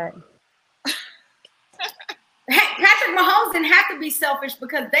me, but Patrick Mahomes didn't have to be selfish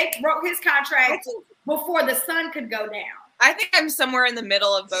because they wrote his contract before the sun could go down. I think I'm somewhere in the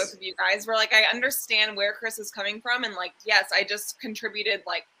middle of both of you guys where, like, I understand where Chris is coming from. And, like, yes, I just contributed,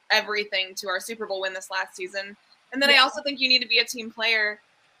 like, everything to our Super Bowl win this last season. And then I also think you need to be a team player.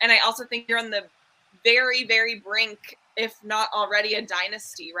 And I also think you're on the very, very brink, if not already, a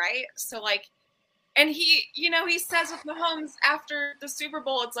dynasty, right? So, like, and he says with Mahomes after the Super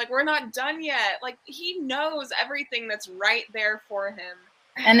Bowl, it's like, we're not done yet. Like, he knows everything that's right there for him.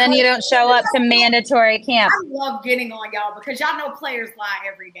 And then you don't show up to mandatory camp. I love getting on y'all because y'all know players lie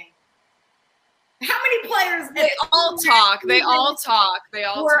every game. How many players? They all talk. We're all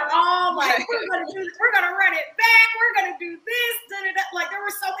like, we're gonna run it back. We're gonna do this. Da-da-da. Like, there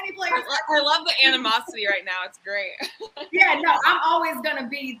were so many players. I love the animosity right now. It's great. Yeah, no, I'm always gonna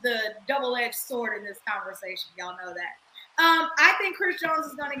be the double-edged sword in this conversation. Y'all know that. I think Chris Jones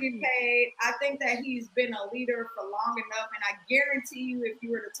is gonna get paid. I think that he's been a leader for long enough, and I guarantee you, if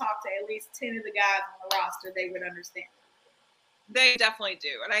you were to talk to at least 10 of the guys on the roster, they would understand. They definitely do.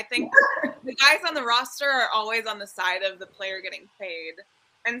 And I think the guys on the roster are always on the side of the player getting paid.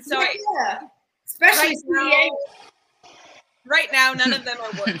 And so especially right now, none of them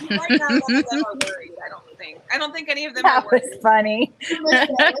are worried. Right now, none of them are worried, I don't think. I don't think any of them are worried. That was funny. That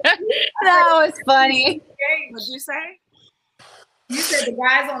was funny. What'd you say? You said the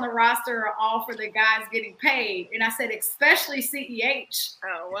guys on the roster are all for the guys getting paid. And I said, especially CEH.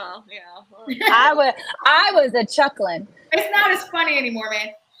 Oh, well, yeah. I was a chuckling. It's not as funny anymore,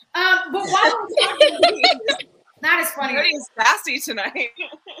 man. But while we're talking, not as funny. Jody's sassy tonight.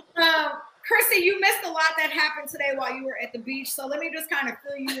 Chrissy, you missed a lot that happened today while you were at the beach. So let me just kind of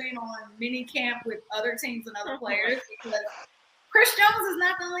fill you in on minicamp with other teams and other players. Because Chris Jones is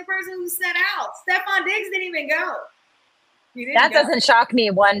not the only person who set out. Stephon Diggs didn't even go. That doesn't shock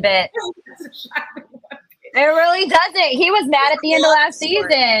me one bit. It really doesn't. He was mad at the end of last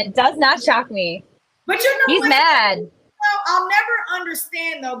season. Does not shock me. But you know, he's mad. I'll never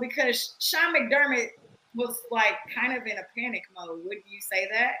understand though, because Sean McDermott was like kind of in a panic mode. Wouldn't you say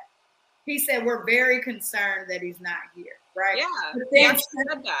that? He said we're very concerned that he's not here, right? Yeah.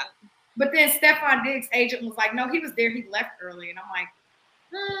 But then Stephon Diggs' agent was like, no, he was there. He left early, and I'm like,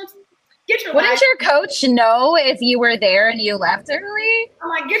 get your Wouldn't your coach know if you were there and you left early? I'm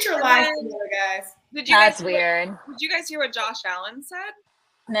like, get your life together, guys. That's weird. Did you guys hear what Josh Allen said?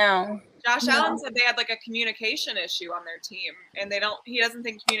 No. Josh Allen said they had like a communication issue on their team, and he doesn't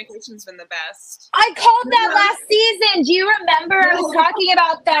think communication's been the best. I called that last season. Do you remember? I was talking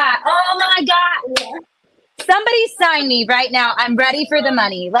about that. Oh my God. Yeah. Somebody sign me right now. I'm ready for the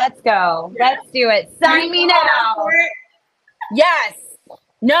money. Let's go. Let's do it. Sign me now. Yes.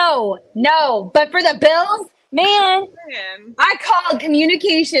 No. But for the Bills, man, I called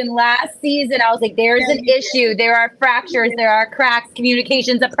communication last season. I was like, there's an issue. There are fractures. There are cracks.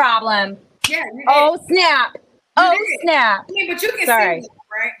 Communication's a problem. Yeah. Oh, snap. Snap. I mean, but you can Sorry. see it,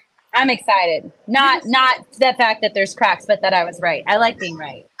 right? I'm excited. Not the fact that there's cracks, but that I was right. I like being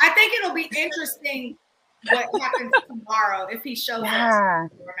right. I think it'll be interesting what happens tomorrow, if he shows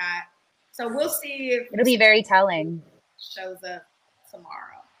up or not. So we'll see if it'll be very telling. Shows up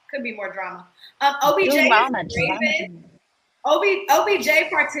tomorrow. Could be more drama. OBJ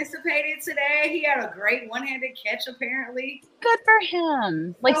participated today. He had a great one-handed catch, apparently. Good for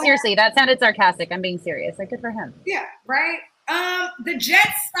him. Like, seriously, that sounded sarcastic. I'm being serious. Like, good for him. Yeah, right? The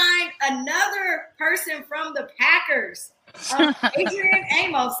Jets signed another person from the Packers. Adrian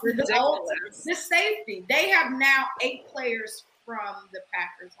Amos, the safety. They have now 8 players from the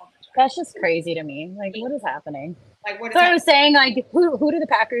Packers on the Jets. That's just crazy to me. Like, what is happening? Like, what is I was saying, like, who do the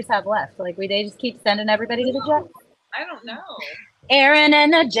Packers have left? Like, they just keep sending everybody to the Jets? I don't know. Aaron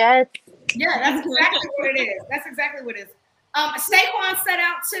and the Jets. Yeah, that's exactly what it is. That's exactly what it is. Saquon set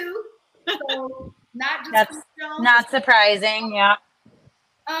out too. So not just that's not surprising, yeah.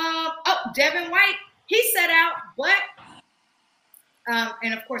 Devin White, he set out, but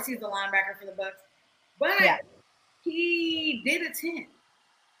and of course he's the linebacker for the Bucs. But he did attend.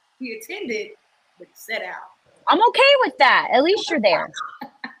 He attended, but he set out. I'm okay with that. At least you're there.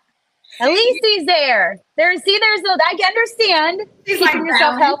 At least he's there. I understand keeping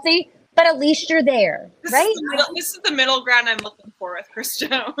yourself healthy, but at least you're there, right? This is the middle ground I'm looking for with Chris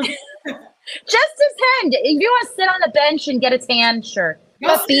Jones. Just attend. If you want to sit on the bench and get a tan, sure.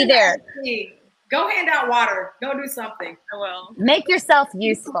 But be there. Go hand out water. Go do something. I will. Make yourself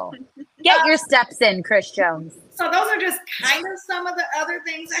useful. Get your steps in, Chris Jones. So those are just kind of some of the other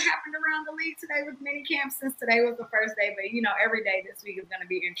things that happened around the league today with minicamp, since today was the first day. But, every day this week is going to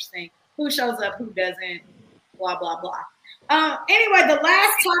be interesting. Who shows up, who doesn't, blah, blah, blah. Anyway, the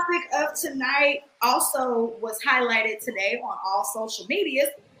last topic of tonight also was highlighted today on all social medias.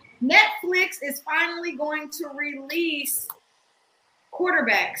 Netflix is finally going to release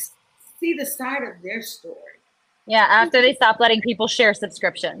quarterbacks, see the side of their story. Yeah, after they stop letting people share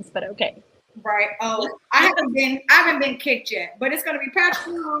subscriptions, but okay. Right. Oh, I haven't been kicked yet, but it's going to be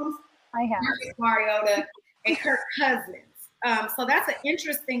Patrick Mahomes, Marcus Mariota, and Kirk Cousins. So that's an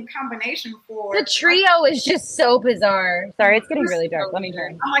interesting combination for the trio is just so bizarre. Sorry, it's getting really dark. Let me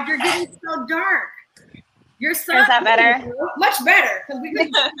turn. I'm like, you're getting so dark. Is that better? Much better, because we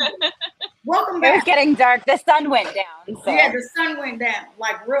could. Welcome back. It was getting dark. The sun went down. So. Yeah, the sun went down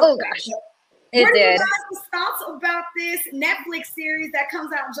like real. Oh gosh, it what did. What are you guys' thoughts about this Netflix series that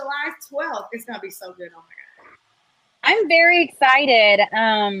comes out July 12th? It's gonna be so good. Oh my god! I'm very excited.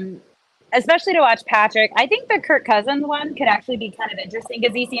 Especially to watch Patrick. I think the Kirk Cousins one could actually be kind of interesting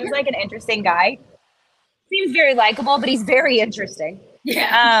because he seems like an interesting guy. Seems very likable, but he's very interesting.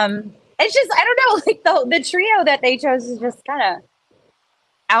 Yeah. It's just, I don't know, like the trio that they chose is just kind of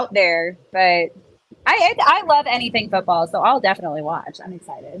out there, but I love anything football, so I'll definitely watch. I'm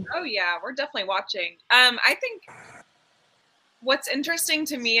excited. Oh yeah, we're definitely watching. I think what's interesting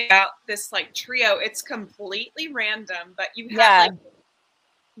to me about this like trio, it's completely random, but you have like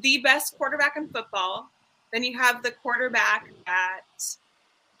the best quarterback in football. Then you have the quarterback that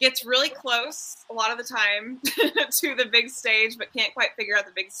gets really close a lot of the time to the big stage, but can't quite figure out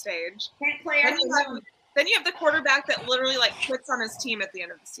the big stage. Can't play. Then you have the quarterback that literally like quits on his team at the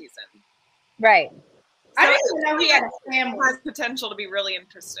end of the season. Right. So I didn't even know he had a family. Has potential to be really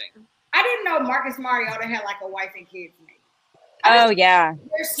interesting. I didn't know Marcus Mariota had like a wife and kids. Oh yeah.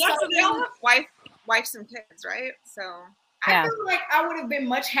 So they all have wives and kids, right? So I feel like I would have been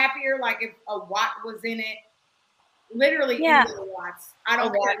much happier like if a Watt was in it. Literally, any Watts. I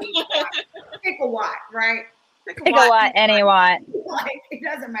don't care. Pick a Watt, right? Pick a Watt, any Watt. Like it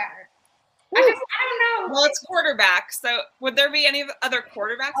doesn't matter. I don't know. Well, it's quarterback. So would there be any other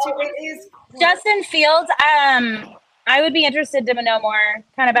quarterbacks? It is Justin Fields. I would be interested to know more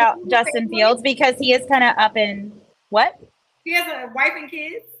kind of about Justin Fields because he is kind of up in what? He has a wife and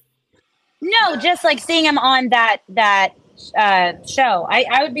kids. No, just like seeing him on that show.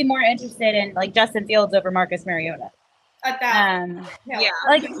 I would be more interested in like Justin Fields over Marcus Mariota.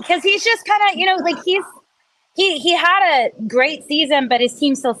 Like because he's just kind of like he had a great season, but his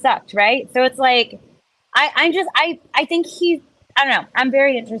team still sucked, right? So it's like I think I don't know. I'm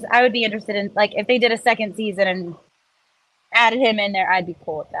very interested. I would be interested in like if they did a second season and added him in there, I'd be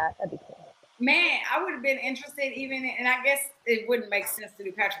cool with that. That'd be cool. Man, I would have been interested and I guess it wouldn't make sense to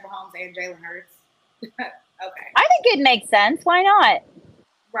do Patrick Mahomes and Jalen Hurts. Okay. I think it makes sense. Why not?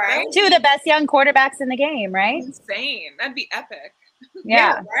 Right. Two of the best young quarterbacks in the game, right? Insane. That'd be epic.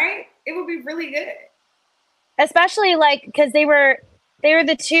 Yeah. Right? It would be really good. Especially like because they were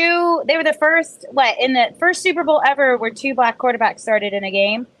the first in the first Super Bowl ever where two black quarterbacks started in a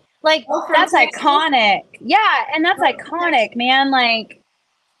game. Like that's iconic. Yeah, and that's iconic, man. Like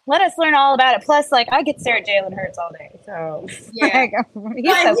let us learn all about it. Plus, like I could stare at Jalen Hurts all day. So Yeah. he's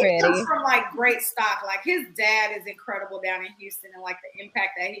Like, so he pretty. comes from like great stock. Like his dad is incredible down in Houston, and like the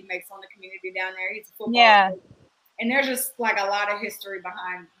impact that he makes on the community down there. He's a football coach. And there's just like a lot of history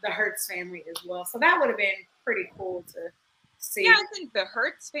behind the Hurts family as well. So that would have been pretty cool to see. Yeah, I think the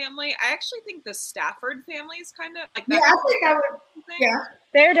Hurts family. I actually think the Stafford family is kind of like that. Yeah, I think I would. Yeah,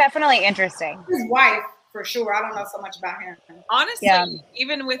 they're definitely interesting. His wife, for sure. I don't know so much about him. Honestly,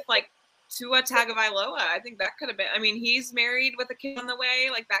 even with like Tua Tagovailoa, I think that could have been. I mean, he's married with a kid on the way.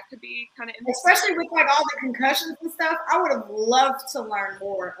 Like that could be kind of interesting. Especially with like all the concussions and stuff. I would have loved to learn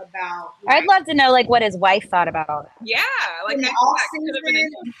more about. Like, I'd love to know like what his wife thought about it. Yeah, like that could have been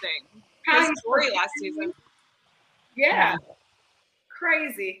interesting. His story last season. Yeah.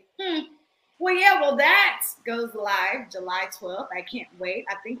 Crazy. Well, that goes live July 12th. I can't wait.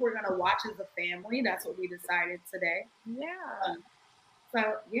 I think we're gonna watch as a family. That's what we decided today. Yeah.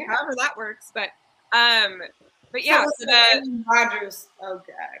 So yeah. However that works, but yeah. So Aaron Rodgers. Oh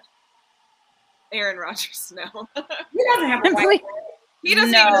God. Aaron Rodgers. No. He doesn't have a wife. He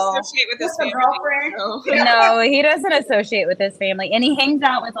doesn't even associate with his family. Girlfriend. So. No, he doesn't associate with his family, and he hangs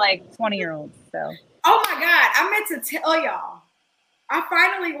out with like 20-year-olds. So. Oh my God! I meant to tell y'all. I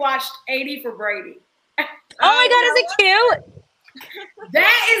finally watched 80 for Brady. Oh my God, is it cute?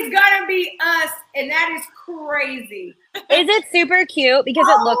 That is gonna be us, and that is crazy. Is it super cute? Because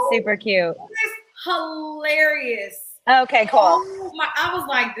it looks super cute. It's hilarious. Okay, cool. Oh my, I was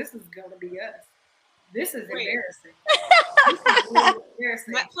like, this is gonna be us. This is embarrassing. This is really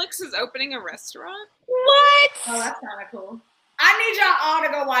embarrassing. Netflix is opening a restaurant. What? Oh, that's kind of cool. I need y'all all to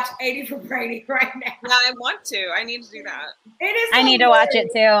go watch 80 for Brady right now. Yeah, I want to. I need to do that. It is. I need to watch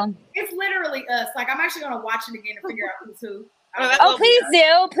it too. It's literally us. Like, I'm actually gonna watch it again and figure out who's who. Oh,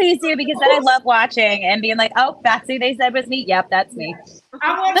 please do, because then I love watching and being like, oh, that's who they said was me. Yep, that's me.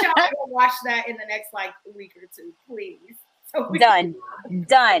 I want y'all to go watch that in the next like week or two, please. So Done.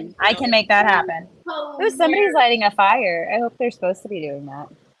 I can make that happen. Oh, somebody's lighting a fire. I hope they're supposed to be doing that.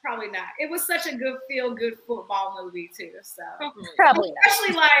 Probably not. It was such a good feel-good football movie too. So probably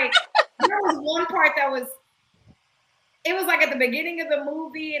especially not. Like there was one part that was. It was like at the beginning of the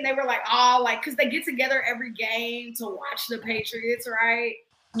movie, and they were like, oh, like, because they get together every game to watch the Patriots, right?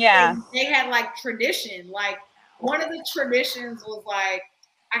 Yeah. And they had like tradition. Like one of the traditions was like,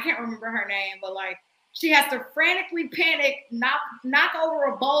 I can't remember her name, but like she has to frantically panic, knock over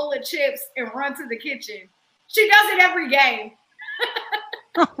a bowl of chips, and run to the kitchen. She does it every game.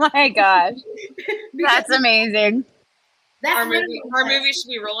 Oh my gosh. That's amazing. Our movie should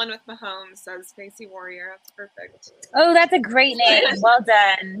be Rolling with Mahomes, says Casey Warrior. That's perfect. Oh, that's a great name. Well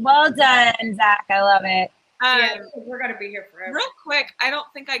done. Well done, Zach. I love it. Yeah, we're going to be here forever. Real quick, I don't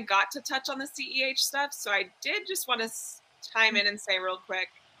think I got to touch on the CEH stuff, so I did just want to chime in and say real quick.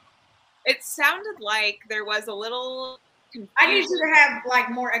 It sounded like there was a little confusion. I need you to have like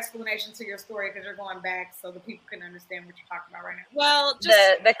more explanation to your story because you're going back so the people can understand what you're talking about right now. Well,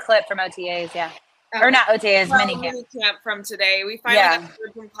 just the clip from OTAs, yeah. Okay. Or not OTAs, minicamp from today. We finally got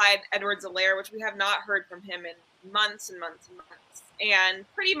heard from Clyde Edwards-Helaire, which we have not heard from him in months and months and months. And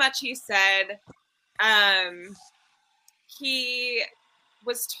pretty much he said he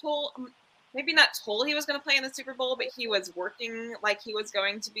was told, maybe not told he was going to play in the Super Bowl, but he was working like he was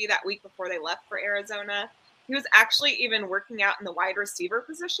going to be that week before they left for Arizona. He was actually even working out in the wide receiver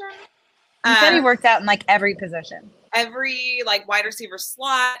position. He said he worked out in like every position. Every like wide receiver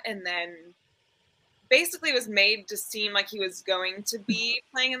slot, and then basically was made to seem like he was going to be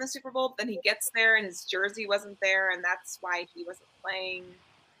playing in the Super Bowl. But then he gets there and his jersey wasn't there, and that's why he wasn't playing.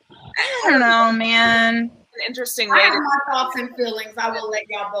 I don't know, man. An interesting way. I have my thoughts and feelings. I will let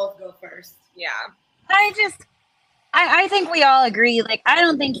y'all both go first. Yeah. I think we all agree. Like, I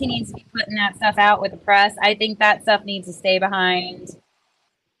don't think he needs to be putting that stuff out with the press. I think that stuff needs to stay behind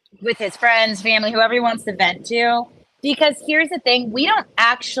with his friends, family, whoever he wants to vent to. Because here's the thing. We don't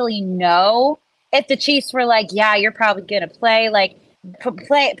actually know if the Chiefs were like, yeah, you're probably going to play. Like,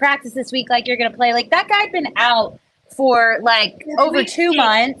 practice this week like you're going to play. Like, that guy'd been out for, like, over 2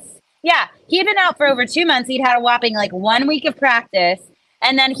 months. Yeah, he'd been out for over 2 months. He'd had a whopping, like, 1 week of practice.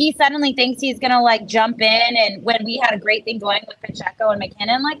 And then he suddenly thinks he's going to, like, jump in. And when we had a great thing going with Pacheco and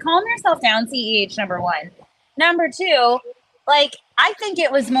McKinnon, like, calm yourself down, CEH, number one. Number two, like, I think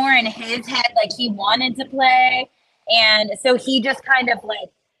it was more in his head, like, he wanted to play. And so he just kind of, like,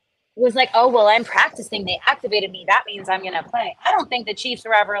 was like, oh, well, I'm practicing. They activated me. That means I'm going to play. I don't think the Chiefs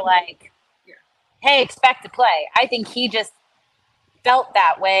were ever like, hey, expect to play. I think he just felt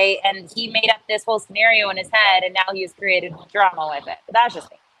that way, and he made up this whole scenario in his head, and now he's created drama with it. But that's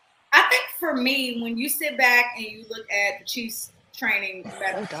just me. I think for me, when you sit back and you look at the Chiefs training,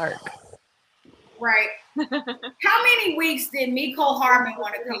 so dark. Right. How many weeks did Mecole Hardman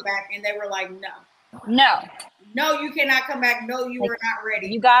want to come back, and they were like, no, you cannot come back. No, you were not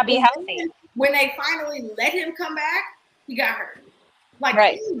ready. You gotta be healthy. When they finally let him come back, he got hurt. Like,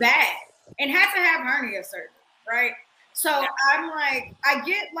 he bad and had to have hernia surgery, right? So I'm like, I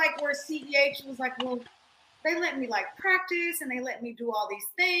get like where CEH was like, well, they let me like practice and they let me do all these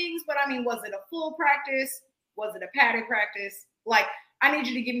things, but I mean, was it a full practice? Was it a padded practice? Like, I need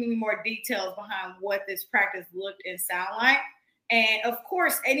you to give me more details behind what this practice looked and sound like. And of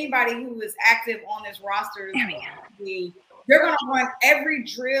course, anybody who is active on this roster is they're going to run every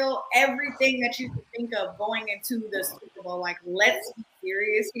drill, everything that you can think of going into the Super Bowl. Like, let's be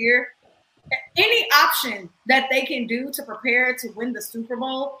serious here. Any option that they can do to prepare to win the Super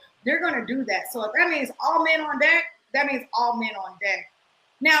Bowl, they're going to do that. So if that means all men on deck, that means all men on deck.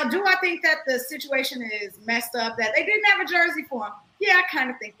 Now, do I think that the situation is messed up, that they didn't have a jersey for him? Yeah, I kind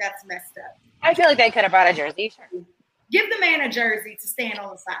of think that's messed up. I feel like they could have brought a jersey. Sure. Give the man a jersey to stand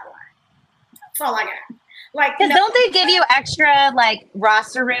on the sideline. That's all I got. Like, because don't they give you extra like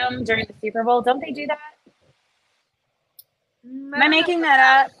roster room during the Super Bowl? Don't they do that? Am I making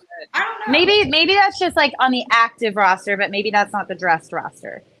that up? I don't know. Maybe that's just like on the active roster, but maybe that's not the dressed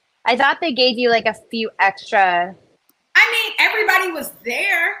roster. I thought they gave you like a few extra. I mean, everybody was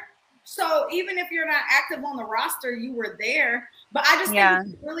there. So even if you're not active on the roster, you were there. But I just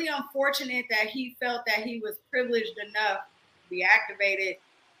think it's really unfortunate that he felt that he was privileged enough to be activated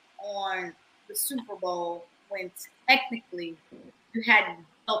on the Super Bowl when technically you hadn't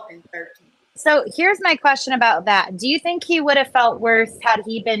helped in 13. So here's my question about that. Do you think he would have felt worse had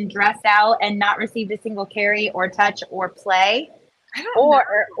he been dressed out and not received a single carry or touch or play? I don't know.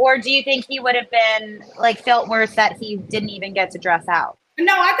 Or do you think he would have been like felt worse that he didn't even get to dress out?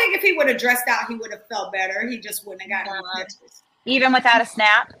 No, I think if he would have dressed out, he would have felt better. He just wouldn't have gotten catches. Even without a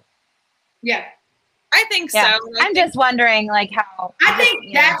snap? Yeah. I think so. I'm just wondering, like, how. I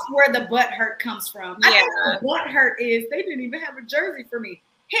think that's where the butt hurt comes from. I think the butt hurt is they didn't even have a jersey for me.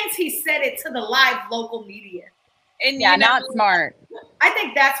 Hence, he said it to the live local media. And not smart. I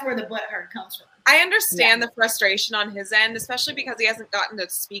think that's where the butt hurt comes from. I understand the frustration on his end, especially because he hasn't gotten to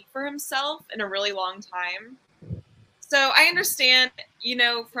speak for himself in a really long time. So I understand,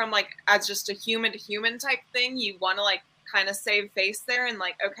 from like as just a human to human type thing, you want to like kind of save face there and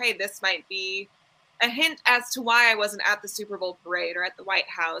like, okay, this might be a hint as to why I wasn't at the Super Bowl parade or at the White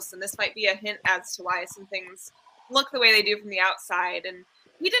House. And this might be a hint as to why some things look the way they do from the outside. And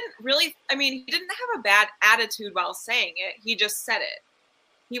he didn't have a bad attitude while saying it. He just said it.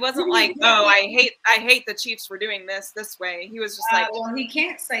 He wasn't like, oh, I hate the Chiefs for doing this way. He was just like, well, he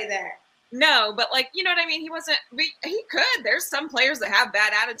can't say that. No, but like, you know what I mean? He wasn't, he could. There's some players that have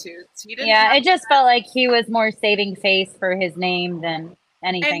bad attitudes. He didn't. Yeah, it just felt like he was more saving face for his name than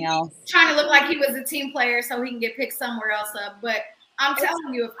anything else. Trying to look like he was a team player so he can get picked somewhere else up. But I'm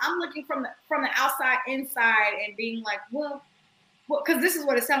telling you, if I'm looking from the outside inside and being like, well, because this is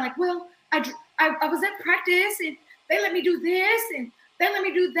what it sounded like. Well, I was at practice and they let me do this and they let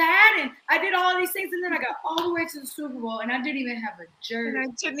me do that and I did all these things and then I got all the way to the Super Bowl and I didn't even have a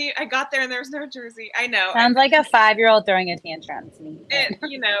jersey. I got there and there was no jersey. I know. Sounds like a 5-year-old throwing a tantrum to me.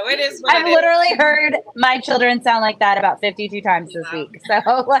 It is what I've literally heard my children sound like that about 52 times this week.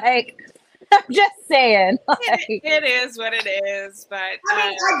 So like, I'm just saying. Like, it is what it is. But I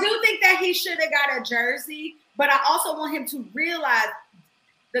mean, I do think that he should have got a jersey, but I also want him to realize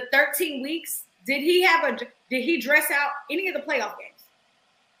the 13 weeks. Did he dress out any of the playoff games?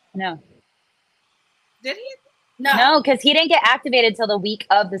 No. Did he? No, because he didn't get activated till the week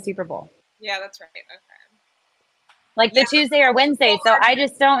of the Super Bowl. Yeah, that's right. Okay. Like the Tuesday or Wednesday. So I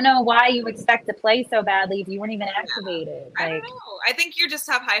just don't know why you expect to play so badly if you weren't even activated. I don't know. I think you just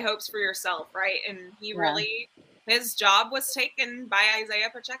have high hopes for yourself, right? And he really, his job was taken by Isaiah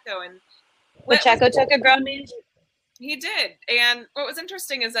Pacheco. And Pacheco took a grown man. He did. And what was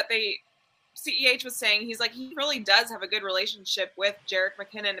interesting is that CEH was saying, he's like, he really does have a good relationship with Jerick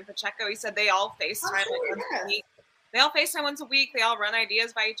McKinnon and Pacheco. He said they all FaceTime once a week. They all FaceTime once a week. They all run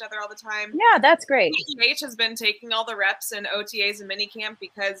ideas by each other all the time. Yeah, that's great. CEH has been taking all the reps and OTAs and minicamp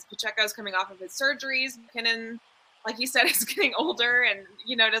because Pacheco's coming off of his surgeries. McKinnon, like he said, is getting older and,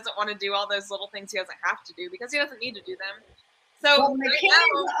 doesn't want to do all those little things he doesn't have to do because he doesn't need to do them. So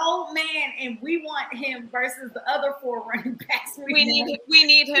McKinnon's an old man, and we want him versus the other 4 running backs. We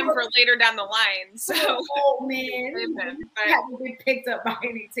need him for later down the line. So old man, haven't been picked up by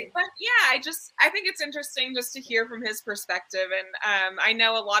any team. But yeah, I think it's interesting just to hear from his perspective, and I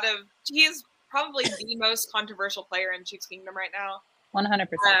know he is probably the most controversial player in Chiefs Kingdom right now.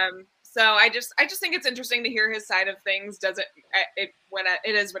 100%. So I just think it's interesting to hear his side of things. It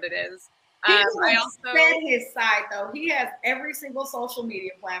is what it is. I also said his side though. He has every single social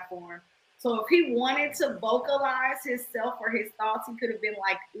media platform. So if he wanted to vocalize himself or his thoughts, he could have been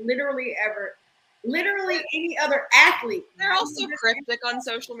like literally any other athlete. They're also cryptic on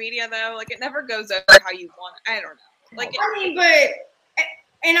social media though. Like it never goes over how you want. I don't know. Like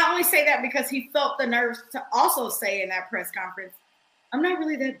and I only say that because he felt the nerves to also say in that press conference, I'm not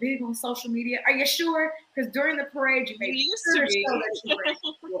really that big on social media. Are you sure? Because during the parade, you used to be.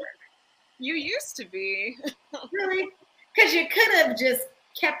 You used to be. Really? Because you could have just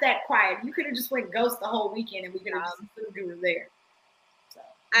kept that quiet. You could have just went ghost the whole weekend, and we could have just assumed you were there. So,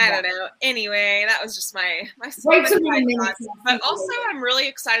 I don't know. Anyway, that was just my way too many minutes. But also, I'm really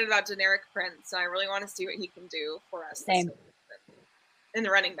excited about generic Prince, and I really want to see what he can do for us. Same. In the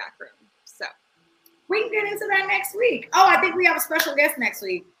running back room. So we can get into that next week. Oh, I think we have a special guest next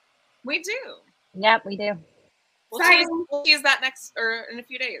week. We do. Yep, we do. We'll use that next or in a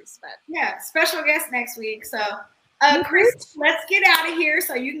few days. But yeah, special guest next week. So Chris, let's get out of here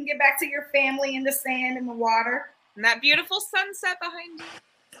so you can get back to your family in the sand and the water. And that beautiful sunset behind you.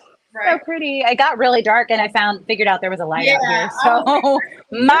 Right. So pretty. It got really dark and I figured out there was a light out here. So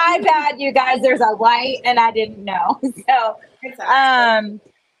my bad, you guys, there's a light and I didn't know. So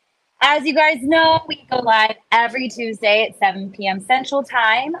as you guys know, we go live every Tuesday at 7 p.m. Central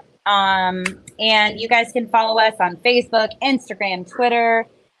Time. And you guys can follow us on Facebook, Instagram, Twitter,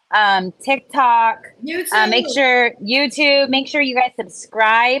 TikTok, YouTube. Make sure you guys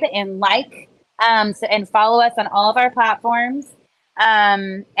subscribe and like, and follow us on all of our platforms.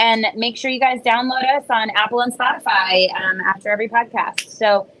 And make sure you guys download us on Apple and Spotify, after every podcast.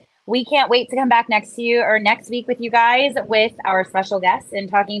 So we can't wait to come back next week with you guys with our special guests and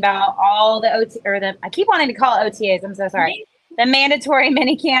talking about all the I keep wanting to call it OTAs. I'm so sorry. The mandatory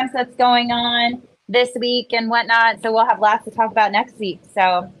mini camps that's going on this week and whatnot. So we'll have lots to talk about next week.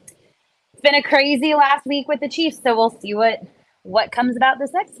 So it's been a crazy last week with the Chiefs. So we'll see what comes about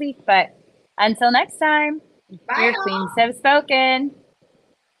this next week. But until next time, your queens have spoken.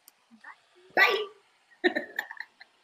 Bye.